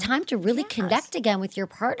 It's time to really connect again with your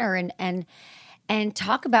partner and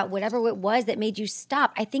talk about whatever it was that made you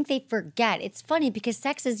stop. I think they forget. It's funny because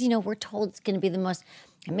sex is, we're told it's going to be the most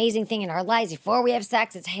amazing thing in our lives. Before we have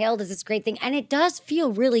sex, it's hailed as this great thing, and it does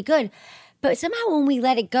feel really good. But somehow when we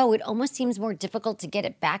let it go, it almost seems more difficult to get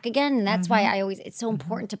it back again. And that's why it's so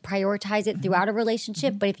important to prioritize it throughout a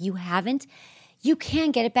relationship. But if you haven't, you can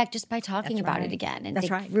get it back just by talking about it again. And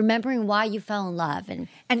remembering why you fell in love. And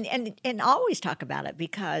always talk about it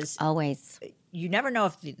because always you never know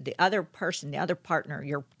if the other person, the other partner,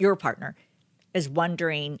 your partner is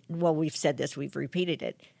wondering, well, we've said this, we've repeated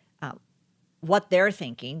it, what they're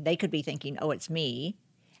thinking. They could be thinking, oh, it's me.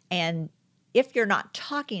 And if you're not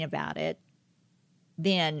talking about it,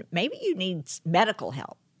 then maybe you need medical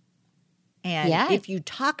help. And if you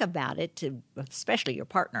talk about it to especially your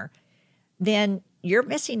partner, then you're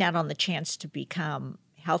missing out on the chance to become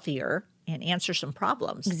healthier and answer some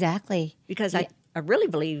problems. Exactly. Because I really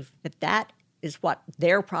believe that is what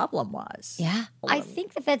their problem was. Yeah. I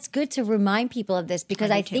think that that's good to remind people of this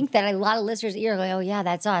because I think that a lot of listeners are going, oh, yeah,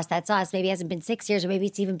 that's us. That's us. Maybe it hasn't been 6 years or maybe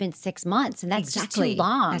it's even been 6 months. And that's just too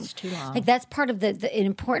long. That's too long. Like that's part of an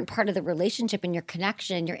important part of the relationship and your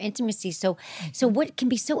connection and your intimacy. So what can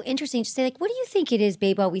be so interesting to say, like, what do you think it is,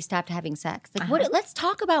 babe, while we stopped having sex? Like, let's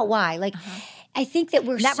talk about why. Like, I think that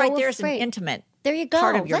we're that so right there is afraid. an intimate there you go.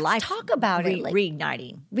 part of your Let's life. Talk about it. Like,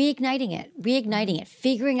 reigniting reigniting it,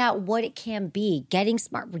 figuring out what it can be, getting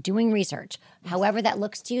smart. We're doing research. However that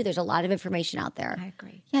looks to you, there's a lot of information out there. I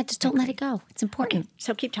agree. Yeah, just don't let it go. It's important. Okay,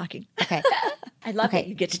 so keep talking. Okay. I love that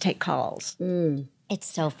you get to take calls. It's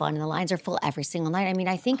so fun. And the lines are full every single night. I mean,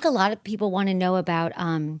 I think a lot of people want to know about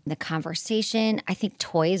the conversation. I think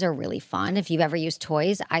toys are really fun. If you've ever used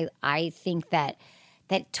toys, I think that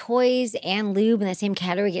toys and lube in the same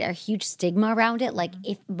category get a huge stigma around it. Like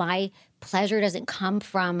if my pleasure doesn't come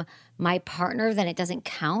from my partner, then it doesn't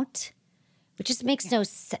count, which just makes no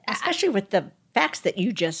sense. Especially with the facts that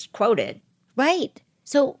you just quoted. Right.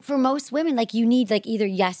 So for most women, like you need like either,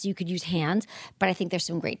 yes, you could use hands, but I think there's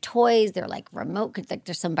some great toys. They're like remote, like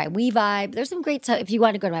there's some by WeVibe. There's some great stuff. If you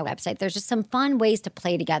want to go to my website, there's just some fun ways to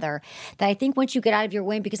play together that I think once you get out of your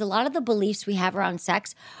way, because a lot of the beliefs we have around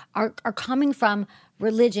sex are coming from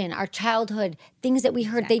religion, our childhood, things that we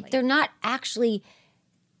heard. Exactly. They're not actually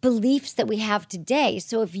beliefs that we have today.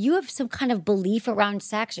 So if you have some kind of belief around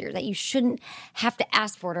sex or that you shouldn't have to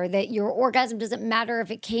ask for it or that your orgasm doesn't matter if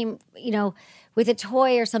it came, with a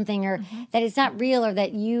toy or something or that it's not real or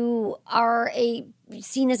that you are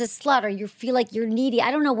seen as a slut or you feel like you're needy. I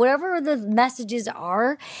don't know, whatever the messages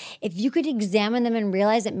are, if you could examine them and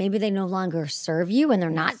realize that maybe they no longer serve you and they're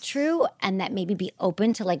not true and that maybe be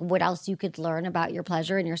open to like what else you could learn about your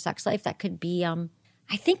pleasure and your sex life, that could be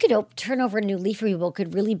I think could turn over a new leaf for people,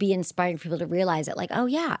 could really be inspiring for people to realize it. Like, oh,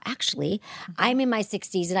 yeah, actually, I'm in my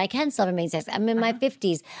 60s and I can still have amazing sex. I'm in my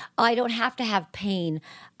 50s. Oh, I don't have to have pain.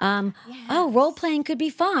 Oh, role playing could be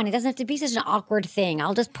fun. It doesn't have to be such an awkward thing.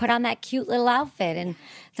 I'll just put on that cute little outfit. And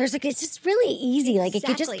there's like, it's just really easy. Like, it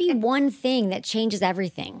could just be one thing that changes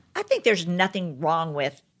everything. I think there's nothing wrong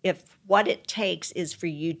with if what it takes is for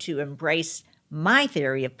you to embrace my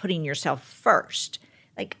theory of putting yourself first.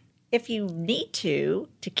 Like, if you need to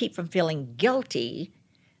keep from feeling guilty,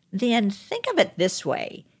 then think of it this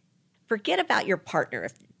way. Forget about your partner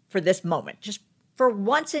for this moment. Just for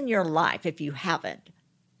once in your life, if you haven't,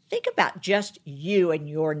 think about just you and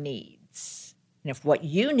your needs. And if what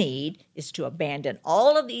you need is to abandon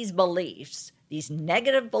all of these beliefs, these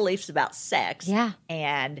negative beliefs about sex,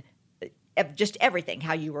 and just everything,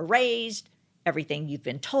 how you were raised, everything you've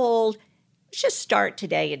been told, just start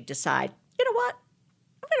today and decide, you know what?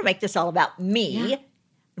 I'm going to make this all about me. Yeah.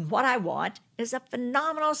 And what I want is a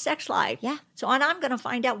phenomenal sex life. Yeah. So and I'm going to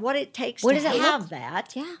find out what it takes to have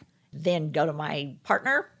that. Yeah. Then go to my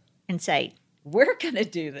partner and say, we're going to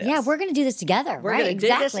do this. Yeah, we're going to do this together. We're going to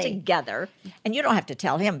do this together. And you don't have to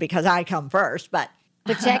tell him because I come first, but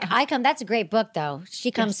check, that's a great book, though.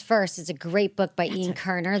 She Comes First. It's a great book by Ian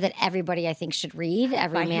Kerner that everybody, I think, should read.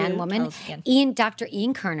 Every man, woman. Dr.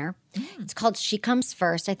 Ian Kerner. It's called She Comes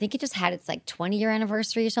First. I think it just had its like 20-year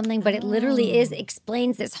anniversary or something, but it literally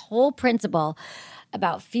explains this whole principle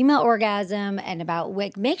about female orgasm and about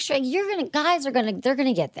make sure they're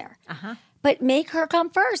gonna get there. But make her come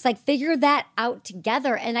first. Like, figure that out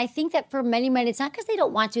together. And I think that for many men, it's not because they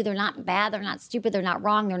don't want to. They're not bad. They're not stupid. They're not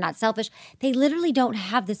wrong. They're not selfish. They literally don't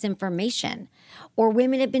have this information. Or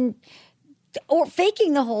women have been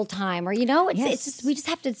faking the whole time. Or, it's just, we just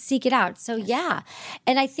have to seek it out. So, yeah.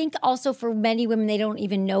 And I think also for many women, they don't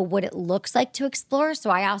even know what it looks like to explore. So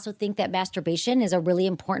I also think that masturbation is a really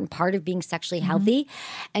important part of being sexually healthy.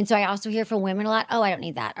 And so I also hear from women a lot, oh, I don't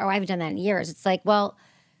need that. Or I haven't done that in years. It's like, well,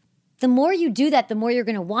 the more you do that, the more you're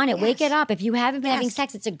going to want it. Yes. Wake it up. If you haven't been having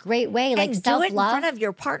sex, it's a great way. Like self-love. Do it in front of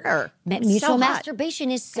your partner. Mutual masturbation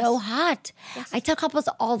is so hot. Yes. I tell couples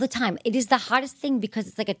all the time, it is the hottest thing because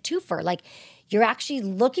it's like a twofer. Like you're actually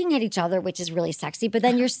looking at each other, which is really sexy, but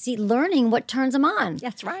then you're learning what turns them on.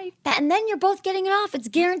 That's right. And then you're both getting it off. It's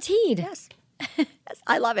guaranteed. Yes.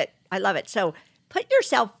 I love it. I love it. So put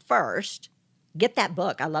yourself first. Get that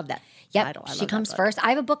book. I love that title. She Comes First. I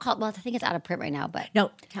have a book called, I think it's out of print right now, but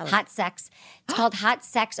Hot Sex. It's called Hot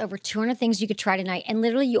Sex, Over 200 Things You Could Try Tonight. And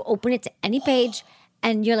literally you open it to any page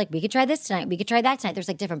and you're like, we could try this tonight. We could try that tonight. There's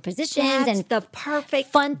like different positions. That's the perfect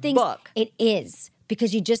fun things. Book. It is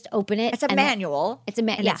because you just open it. It's a manual. It's a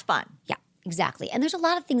manual. And it's fun. Yeah. Exactly. And there's a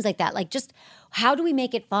lot of things like that. Like just how do we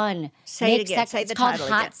make it fun? Say it again. Say it's the called title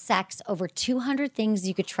Hot again. Sex, Over 200 Things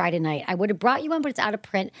You Could Try Tonight. I would have brought you one, but it's out of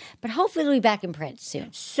print. But hopefully it'll be back in print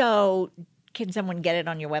soon. So can someone get it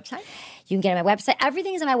on your website? You can get it on my website.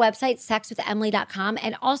 Everything is on my website, sexwithemily.com.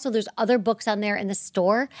 And also there's other books on there in the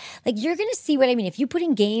store. Like you're going to see what I mean. If you put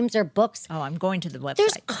in games or books. Oh, I'm going to the website.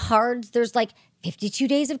 There's cards. There's like 52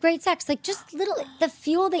 days of great sex. Like just the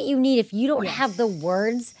fuel that you need. If you don't have the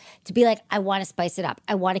words to be like, I want to spice it up.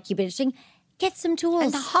 I want to keep it interesting. Get some tools.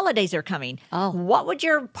 And the holidays are coming. Oh. What would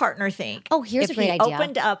your partner think? Oh, here's a great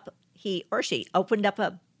idea. He or she opened up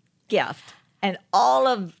a gift. And all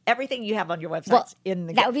of everything you have on your website in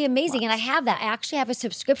the that would be amazing. Box. And I have that. I actually have a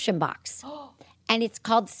subscription box. And it's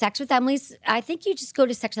called Sex with Emily's. I think you just go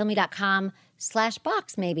to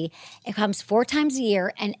sexwithemily.com/box maybe. It comes 4 times a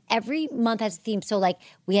year. And every month has a theme. So like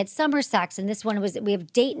we had summer sex. And this one we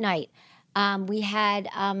have date night. We had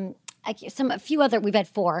a few other, we've had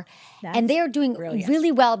 4. And they're doing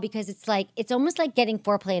really well because it's almost like getting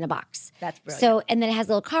foreplay in a box. That's brilliant. So, and then it has a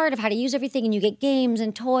little card of how to use everything and you get games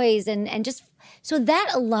and toys and just, so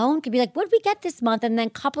that alone could be like, what did we get this month? And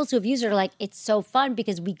then couples who have used it are like, it's so fun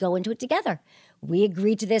because we go into it together. We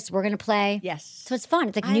agreed to this, we're going to play. Yes. So it's fun.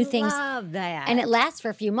 It's like new things. I love that. And it lasts for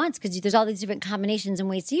a few months because there's all these different combinations and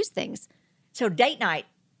ways to use things. So date night,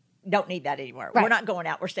 don't need that anymore. Right. We're not going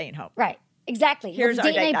out, we're staying home. Right. Exactly. Here's the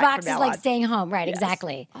our date night box is like on. staying home. Right, yes.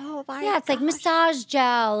 Exactly. Oh, my Yeah, it's like massage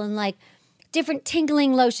gel and like different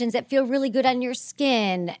tingling lotions that feel really good on your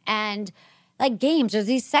skin and like games. There's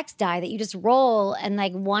these sex die that you just roll and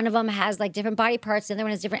like one of them has like different body parts, the other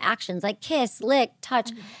one has different actions like kiss, lick,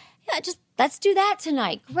 touch. Yeah, just let's do that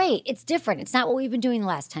tonight. Great. It's different. It's not what we've been doing the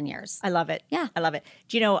last 10 years. I love it. Yeah. I love it.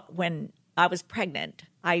 Do you know, when I was pregnant,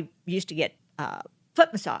 I used to get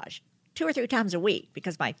foot massage 2 or 3 times a week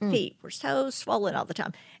because my feet were so swollen all the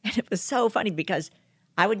time. And it was so funny because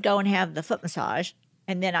I would go and have the foot massage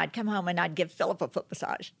and then I'd come home and I'd give Philip a foot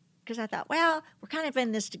massage because I thought, well, we're kind of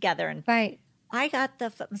in this together. And right. I got the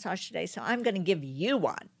foot massage today, so I'm going to give you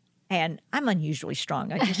one. And I'm unusually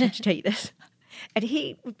strong. I just have to tell you this. And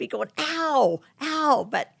he would be going, ow, ow.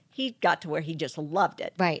 But he got to where he just loved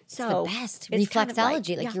it. Right. So it's the best. it's Reflexology. kind of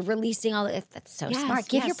like you're releasing all that. That's so smart.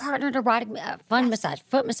 Give your yes. partner an erotic fun massage,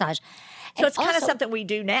 foot massage. So it's kind of something we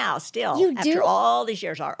do now still. You after do? all these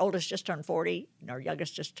years. Our oldest just turned 40 and our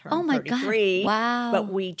youngest just turned 33. God. Wow. But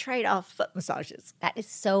we trade off foot massages. That is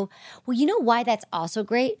so – well, you know why that's also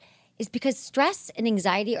great is because stress and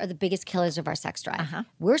anxiety are the biggest killers of our sex drive. Uh-huh.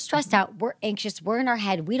 We're stressed out. We're anxious. We're in our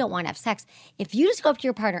head. We don't want to have sex. If you just go up to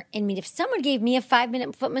your partner and mean, if someone gave me a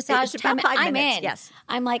 5-minute foot massage, It's about 5 I'm minutes, in. yes.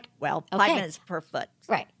 I'm like, Well, okay. 5 minutes per foot.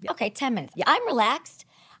 Right. Yeah. Okay, 10 minutes. Yeah. I'm relaxed.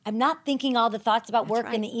 I'm not thinking all the thoughts about work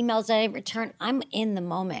right. and the emails that I return. I'm in the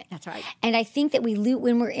moment. That's right. And I think that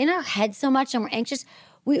when we're in our head so much and we're anxious,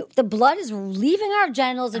 the blood is leaving our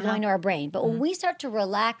genitals and going to our brain. But when we start to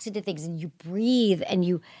relax into things and you breathe and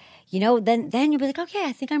you know, then you'll be like, okay,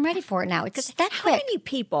 I think I'm ready for it now. It's just that quick. How many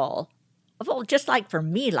people, well, just like for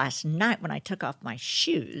me last night when I took off my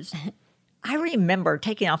shoes, I remember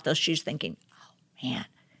taking off those shoes thinking, oh, man,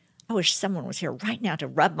 I wish someone was here right now to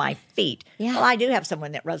rub my feet. Yeah. Well, I do have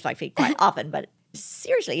someone that rubs my feet quite often, but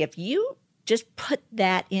seriously, if you just put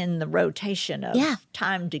that in the rotation of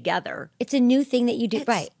time together. It's a new thing that you do. It's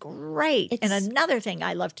right. great. And another thing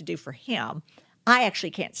I love to do for him, I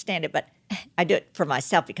actually can't stand it, but I do it for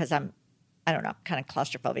myself because I don't know, kind of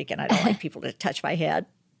claustrophobic and I don't like people to touch my head.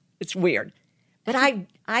 It's weird. But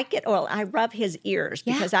I get oil. I rub his ears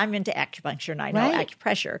because I'm into acupuncture and I know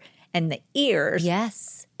acupressure. And the ears,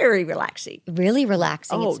 very relaxing. Really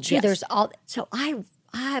relaxing. Oh, it's true. yes. There's all. So I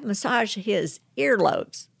massage his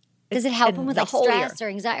earlobes. Does it help him with like stress ear. or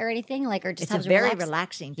anxiety or anything? Like, or just it's helps a very relax?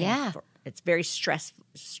 relaxing thing. Yeah. It's very stress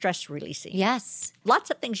releasing. Yes. Lots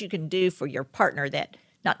of things you can do for your partner that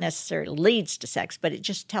not necessarily leads to sex, but it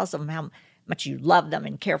just tells them how much you love them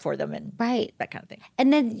and care for them and that kind of thing.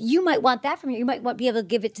 And then you might want that from you. You might be able to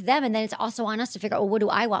give it to them. And then it's also on us to figure out, well, what do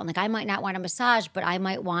I want? Like, I might not want a massage, but I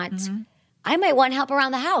might want help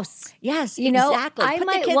around the house. Yes, you know, exactly. I Put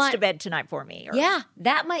might the kids want to bed tonight for me. Or, yeah,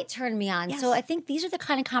 that might turn me on. Yes. So I think these are the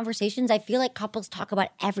kind of conversations I feel like couples talk about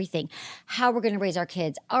everything. How we're going to raise our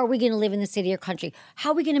kids. Are we going to live in the city or country? How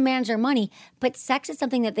are we going to manage our money? But sex is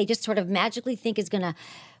something that they just sort of magically think is going to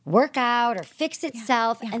work out or fix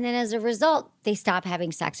itself. Yeah. And then as a result, they stop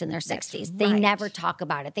having sex in their 60s. They never talk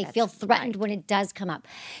about it. They feel threatened when it does come up.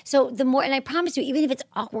 So the more, and I promise you, even if it's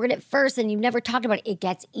awkward at first and you've never talked about it, it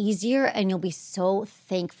gets easier and you'll be so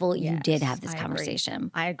thankful you did have this conversation.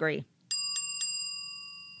 I agree.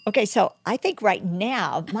 Okay, so I think right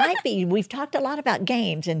now might be, we've talked a lot about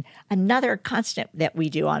games, and another constant that we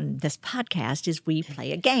do on this podcast is we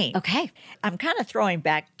play a game. Okay. I'm kind of throwing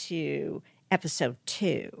back to episode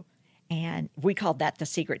 2, and we called that the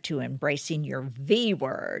secret to embracing your V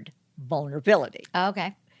word, vulnerability.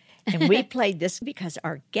 Okay. And we played this because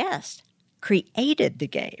our guest created the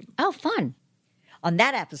game. Oh, fun. On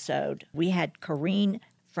that episode, we had Corrine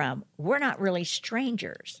from We're Not Really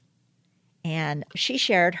Strangers. And she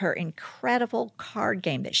shared her incredible card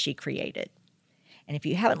game that she created. And if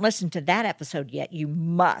you haven't listened to that episode yet, you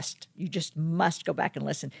just must go back and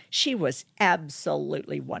listen. She was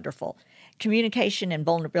absolutely wonderful. Communication and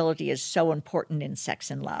vulnerability is so important in sex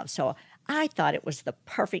and love. So I thought it was the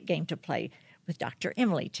perfect game to play with Dr.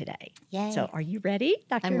 Emily today. Yay. So are you ready,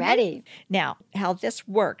 Dr. I'm Emily? ready. Now, how this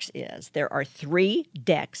works is there are 3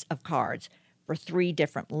 decks of cards for 3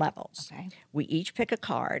 different levels. Okay. We each pick a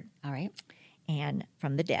card All right. and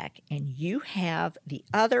from the deck, and you have the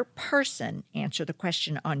other person answer the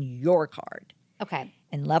question on your card. Okay.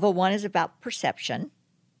 And level 1 is about perception.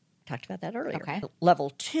 Talked about that earlier. Okay.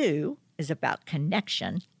 Level 2 is about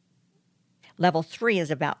connection. Level 3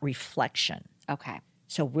 is about reflection. Okay.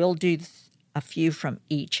 So we'll do a few from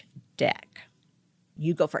each deck.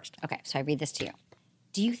 You go first. Okay. So I read this to you.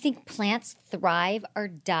 Do you think plants thrive or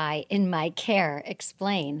die in my care?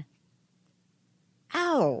 Explain.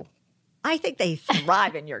 Oh, I think they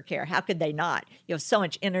thrive in your care. How could they not? You have so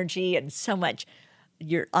much energy and so much,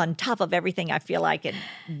 you're on top of everything, I feel like, and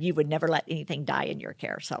you would never let anything die in your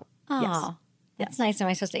care. So, Oh, yes. that's nice. Am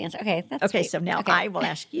I supposed to answer? Okay. That's Okay, sweet. so now Okay. I will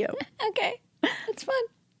ask you. Okay. That's fun.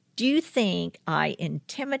 Do you think I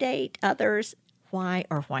intimidate others? Why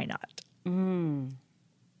or why not?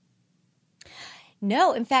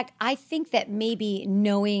 No, in fact, I think that maybe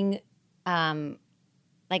knowing,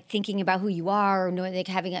 like thinking about who you are, or knowing, like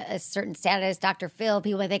having a certain status, Dr. Phil,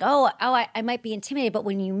 people might think, I might be intimidated. But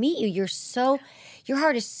when you meet you, your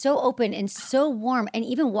heart is so open and so warm. And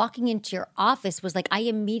even walking into your office was like, I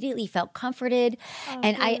immediately felt comforted.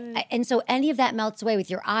 And so any of that melts away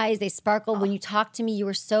with your eyes. They sparkle. When you talk to me, you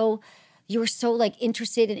were so like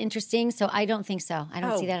interested and interesting. So I don't think so. I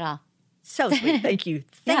don't see that at all. So sweet. Thank you.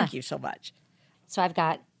 Thank you so much. So I've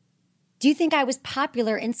got, do you think I was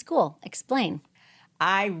popular in school? Explain.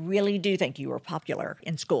 I really do think you were popular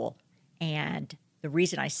in school. And the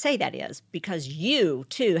reason I say that is because you,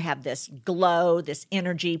 too, have this glow, this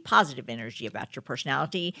energy, positive energy about your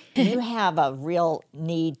personality. You have a real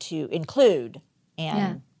need to include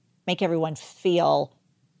and make everyone feel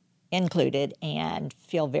included and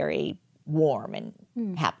feel very warm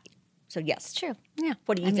and happy. So, yes. It's true. Yeah.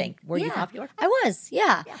 What do you think? Were you yeah, popular? I was.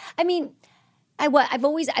 Yeah. I mean, I've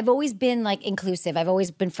always been like inclusive. I've always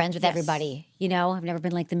been friends with everybody. You know, I've never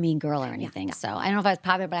been like the mean girl or anything. So I don't know if I was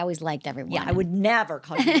popular, but I always liked everyone. Yeah, I would never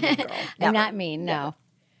call you a mean girl. I'm Never. not mean. No.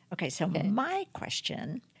 Okay, so my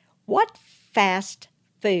question, what fast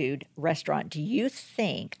food restaurant do you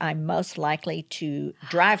think I'm most likely to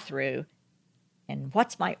drive through, and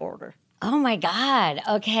what's my order? Oh my God.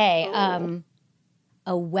 Okay.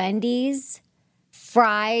 A Wendy's,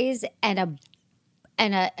 fries, and a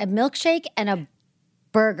milkshake and a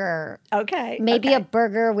burger. Okay. Maybe okay. a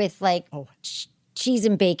burger with like cheese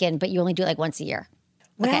and bacon, but you only do it like once a year.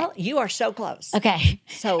 Well, you are so close. Okay.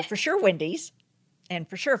 So for sure Wendy's, and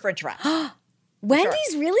for sure French fries.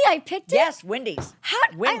 Wendy's, really? I picked it? Yes, Wendy's.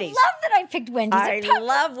 I Wendy's. love that I picked Wendy's. I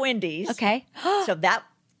love Wendy's. Okay. So that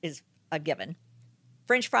is a given.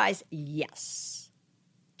 French fries, yes.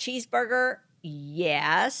 Cheeseburger,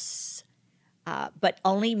 yes. But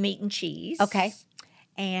only meat and cheese. Okay.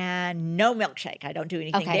 And no milkshake. I don't do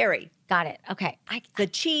anything Okay. dairy. Got it. Okay. The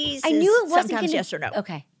cheese I knew it wasn't sometimes gonna, yes or no.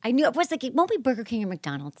 Okay. I knew it was like, it won't be Burger King or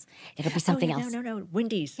McDonald's. It'll be something else. No.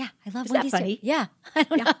 Wendy's. Yeah, I love Is Wendy's that funny? too. Yeah. I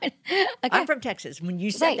don't know. Okay. I'm from Texas. When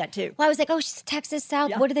you said that too. Well, I was like, oh, she's Texas South.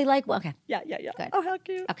 Yeah. What do they like? Well, okay. Yeah. Good. Oh, how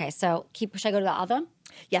cute. Okay. So should I go to the other one?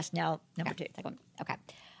 Yes, now number 2. Second one.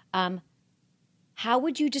 Okay. How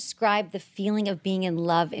would you describe the feeling of being in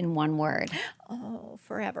love in one word? Oh,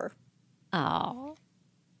 forever. Oh,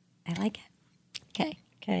 I like it.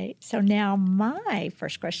 Okay. So now my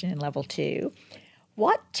first question in level 2.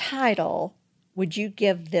 What title would you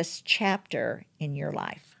give this chapter in your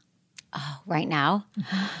life? Oh, right now?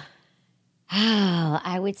 Oh,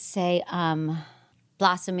 I would say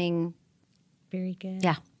blossoming. Very good.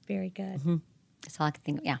 Yeah. Very good. That's all I can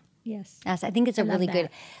think of. Yeah. Yes. Yes, I think it's a love really that. good.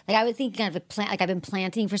 Like I would think kind of a plant. Like I've been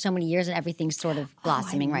planting for so many years, and everything's sort of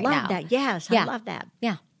blossoming right now. I love that. Yes, Yeah. I love that.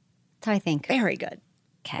 Yeah, that's how I think. Very good.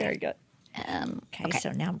 Okay. Very good. Okay. Okay,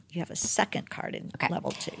 so now you have a second card in Okay.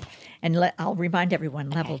 level 2. And I'll remind everyone,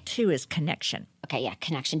 level 2 is connection. Okay. Yeah.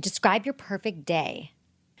 Connection. Describe your perfect day.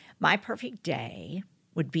 My perfect day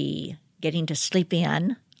would be getting to sleep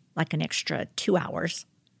in like an extra 2 hours,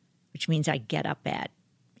 which means I get up at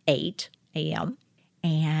 8 a.m.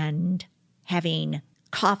 and having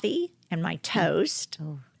coffee and my toast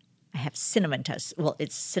I have cinnamon toast. Well,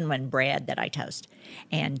 it's cinnamon bread that I toast,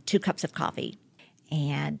 and 2 cups of coffee.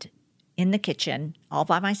 And in the kitchen, all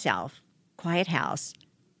by myself, quiet house,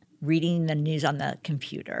 reading the news on the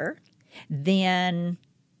computer, then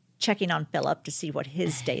checking on Philip to see what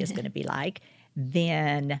his day is going to be like,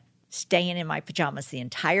 then staying in my pajamas the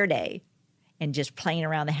entire day and just playing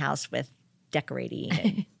around the house with decorating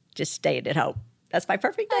and just staying at home. That's my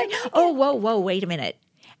perfect day. Oh, whoa, wait a minute.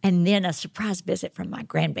 And then a surprise visit from my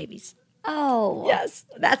grandbabies. Oh. Yes,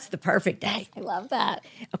 that's the perfect day. I love that.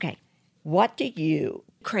 Okay, what do you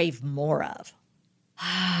crave more of?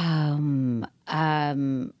 Time.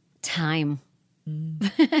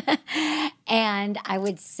 And I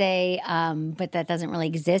would say, but that doesn't really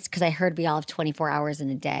exist because I heard we all have 24 hours in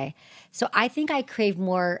a day. So I think I crave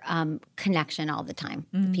more connection all the time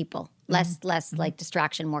with people. Less like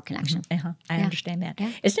distraction, more connection. I understand that.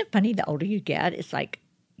 Yeah. Isn't it funny, the older you get, it's like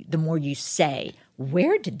the more you say,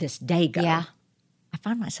 where did this day go? Yeah. I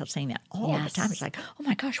find myself saying that all the time. It's like, oh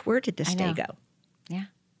my gosh, where did this day go? Yeah.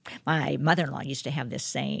 My mother-in-law used to have this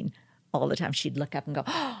saying all the time. She'd look up and go,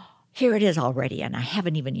 oh, here it is already, and I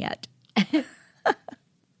haven't even yet. I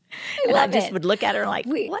just would look at her like,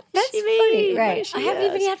 what does she mean? Funny, right. I haven't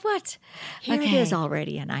even yet what? Here it is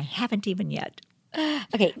already, and I haven't even yet.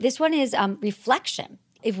 Okay, this one is reflection.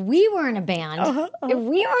 If we were in a band,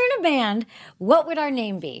 what would our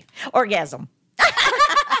name be? Orgasm.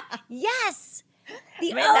 Yes.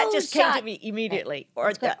 That just came to me immediately.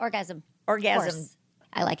 Orgasm. Orgasm.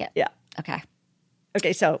 I like it. Yeah. Okay.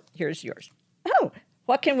 Okay, so here's yours. Oh,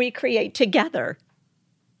 what can we create together?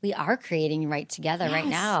 We are creating right together right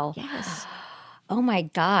now. Yes. Oh my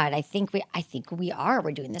God. I think we are.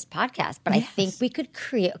 We're doing this podcast, but I think we could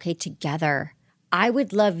create, together. I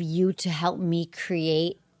would love you to help me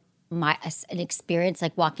create an experience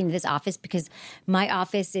like walking to this office, because my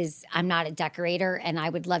office I'm not a decorator, and I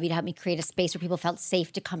would love you to help me create a space where people felt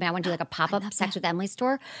safe to come in. I want to do like a pop-up Sex with Emily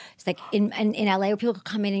store. It's like in LA where people could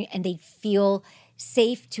come in and they feel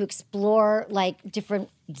safe to explore like different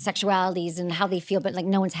sexualities and how they feel, but like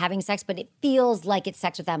no one's having sex, but it feels like it's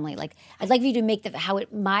Sex with Emily. Like I'd like you to make how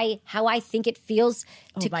I think it feels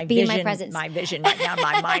to be in my presence. My vision right now,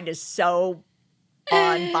 my mind is so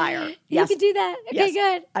on fire. Yes. You could do that. Okay,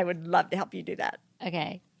 good. I would love to help you do that.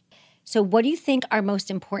 Okay. So what do you think our most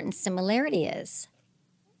important similarity is?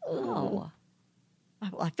 Oh.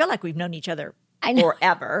 Well, I feel like we've known each other We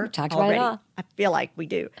forever. talked already. about it all. I feel like we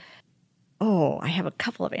do. Oh, I have a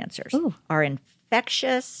couple of answers. Ooh. Our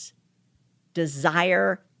infectious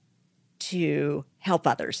desire to help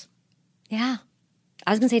others. Yeah. I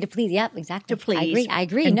was going to say to please. Yep, exactly. To please. I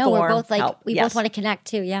agree. Inform, no, we're both like, help. we both want to connect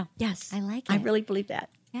too. Yeah. Yes. I like it. I really believe that.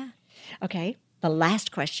 Yeah. Okay. The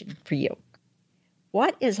last question for you.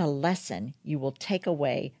 What is a lesson you will take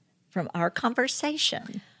away from our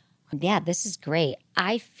conversation? Yeah, this is great.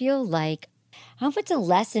 I feel like, I don't know if it's a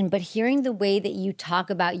lesson, but hearing the way that you talk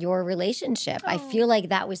about your relationship, I feel like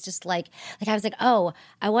that was just like I was like, oh,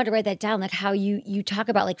 I want to write that down. Like how you talk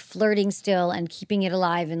about like flirting still and keeping it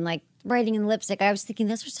alive and like writing in lipstick. I was thinking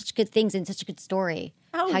those were such good things and such a good story.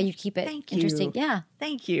 Oh, how you keep it interesting. Yeah.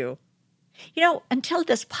 Thank you. You know, until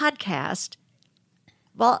this podcast,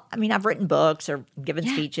 well, I mean, I've written books or given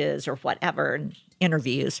speeches or whatever and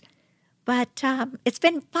interviews, but it's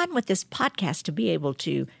been fun with this podcast to be able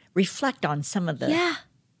to reflect on some of the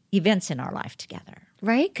events in our life together.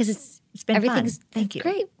 Right? Because it's been everything's fun. Thank you.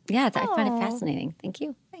 Great. Yeah, I find it fascinating. Thank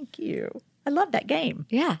you. Thank you. I love that game.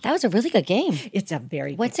 Yeah, that was a really good game. It's a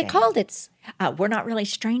very What's good it game. called? It's We're Not Really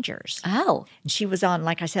Strangers. Oh. And she was on,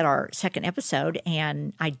 like I said, our second episode,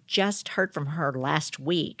 and I just heard from her last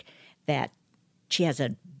week that she has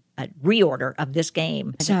a reorder of this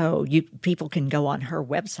game. So people can go on her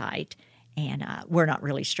website, and we're not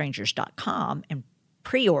really strangers.com and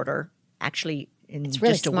pre-order. Actually, in it's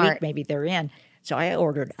really just a smart. week, maybe they're in. So I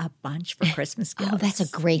ordered a bunch for Christmas gifts. Oh, that's a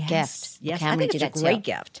great gift. Yes, Okay, I'm I gonna think do it's that a great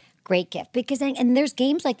too. gift. Great gift. Because and there's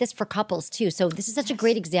games like this for couples too. So this is such a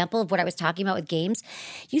great example of what I was talking about with games.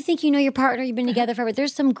 You think you know your partner, you've been together forever.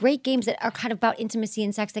 There's some great games that are kind of about intimacy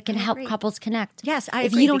and sex that can help couples connect. Yes, I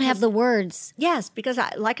If agree, you don't have because- the words. Yes, because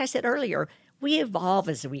like I said earlier, we evolve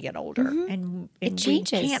as we get older, and It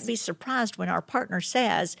changes. We can't be surprised when our partner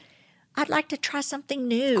says, "I'd like to try something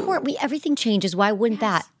new." Everything changes. Why wouldn't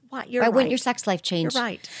that? Why Why wouldn't right. your sex life change? You're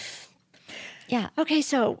right. Yeah. Okay,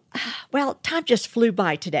 so, well, time just flew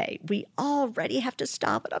by today. We already have to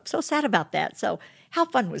stop, and I'm so sad about that. So, how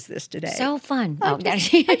fun was this today? So fun. I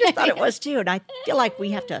just thought it was too, and I feel like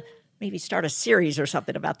we have to maybe start a series or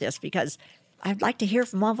something about this, because I'd like to hear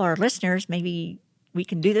from all of our listeners. Maybe we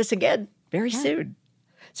can do this again very soon.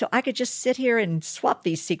 So I could just sit here and swap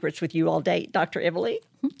these secrets with you all day, Dr. Emily.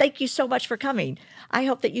 Thank you so much for coming. I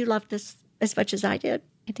hope that you loved this as much as I did.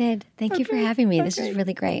 I did. Thank you for having me. This is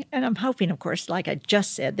really great. And I'm hoping, of course, like I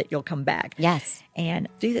just said, that you'll come back. Yes. And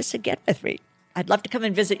do this again with me. I'd love to come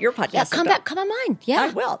and visit your podcast. Yeah, come back. Come on mine. Yeah. I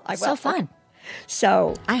will. So fun.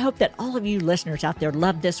 So I hope that all of you listeners out there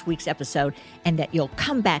love this week's episode and that you'll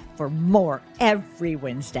come back for more every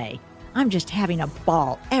Wednesday. I'm just having a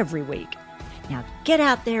ball every week. Now get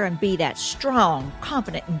out there and be that strong,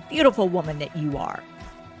 confident, and beautiful woman that you are.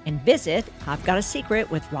 And visit I've Got a Secret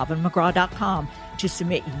with RobinMcGraw.com to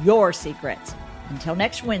submit your secrets. Until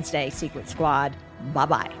next Wednesday, Secret Squad,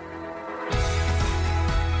 bye-bye.